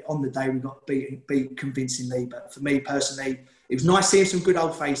on the day we got beat convincingly. But for me personally, it was nice seeing some good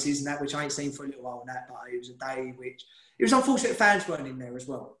old faces and that, which I ain't seen for a little while. And that, but it was a day which it was unfortunate fans weren't in there as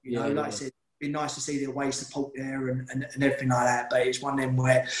well. I said, it'd be nice to see the away support there and everything like that. But it's one of them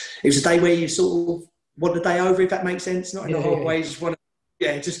where it was a day where you sort of want the day over, if that makes sense. Not in a whole way, just want to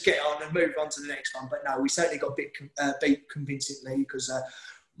yeah, just get on and move on to the next one. But no, we certainly got beat convincingly because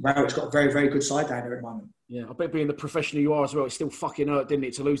Rowett got a very, very good side down there at the moment. Yeah, I bet being the professional you are as well, it still fucking hurt, didn't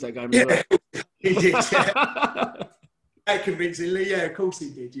it, to lose that game as well? He did, yeah. Convincingly, yeah, of course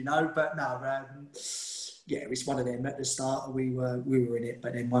he did, But no, yeah, it was one of them at the start. We were in it,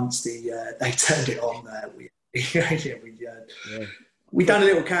 but then once they turned it on, we done a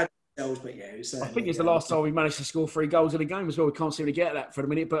little cad ourselves, but yeah, it was, I think it's the last time we managed to score 3 goals in a game as well. We can't seem to get that for the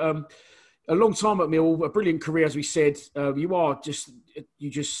minute, but a long time at Millwall, a brilliant career, as we said. You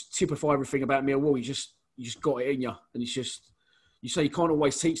just typify everything about Millwall. You just got it in you, and it's just, you say you can't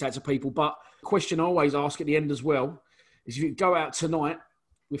always teach that to people, but the question I always ask at the end as well is, if you go out tonight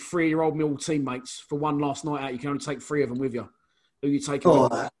with 3-year-old Millwall teammates for one last night out, you can only take 3 of them with you. Who are you taking?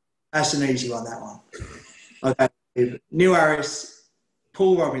 Oh, that's an easy one, that one. Okay, Neil Harris,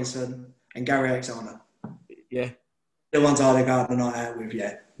 Paul Robinson, and Gary Alexander. Yeah. The ones I go out the night out with,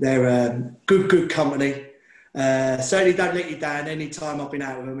 yeah. They're good company. Certainly don't let you down any time I've been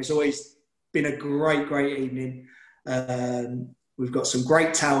out with them. It's always been a great evening. We've got some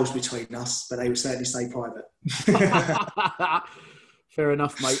great towels between us, but they will certainly stay private. Fair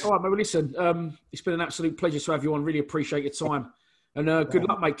enough, mate. All right, mate. Well, listen, it's been an absolute pleasure to have you on. Really appreciate your time. And good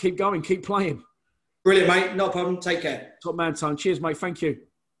luck, mate. Keep going. Keep playing. Brilliant, mate. No problem. Take care. Top man, Tone. Cheers, mate. Thank you.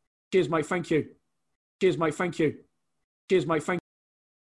 Cheers, mate. Thank you. Cheers, mate. Thank you. Cheers, mate. Thank you.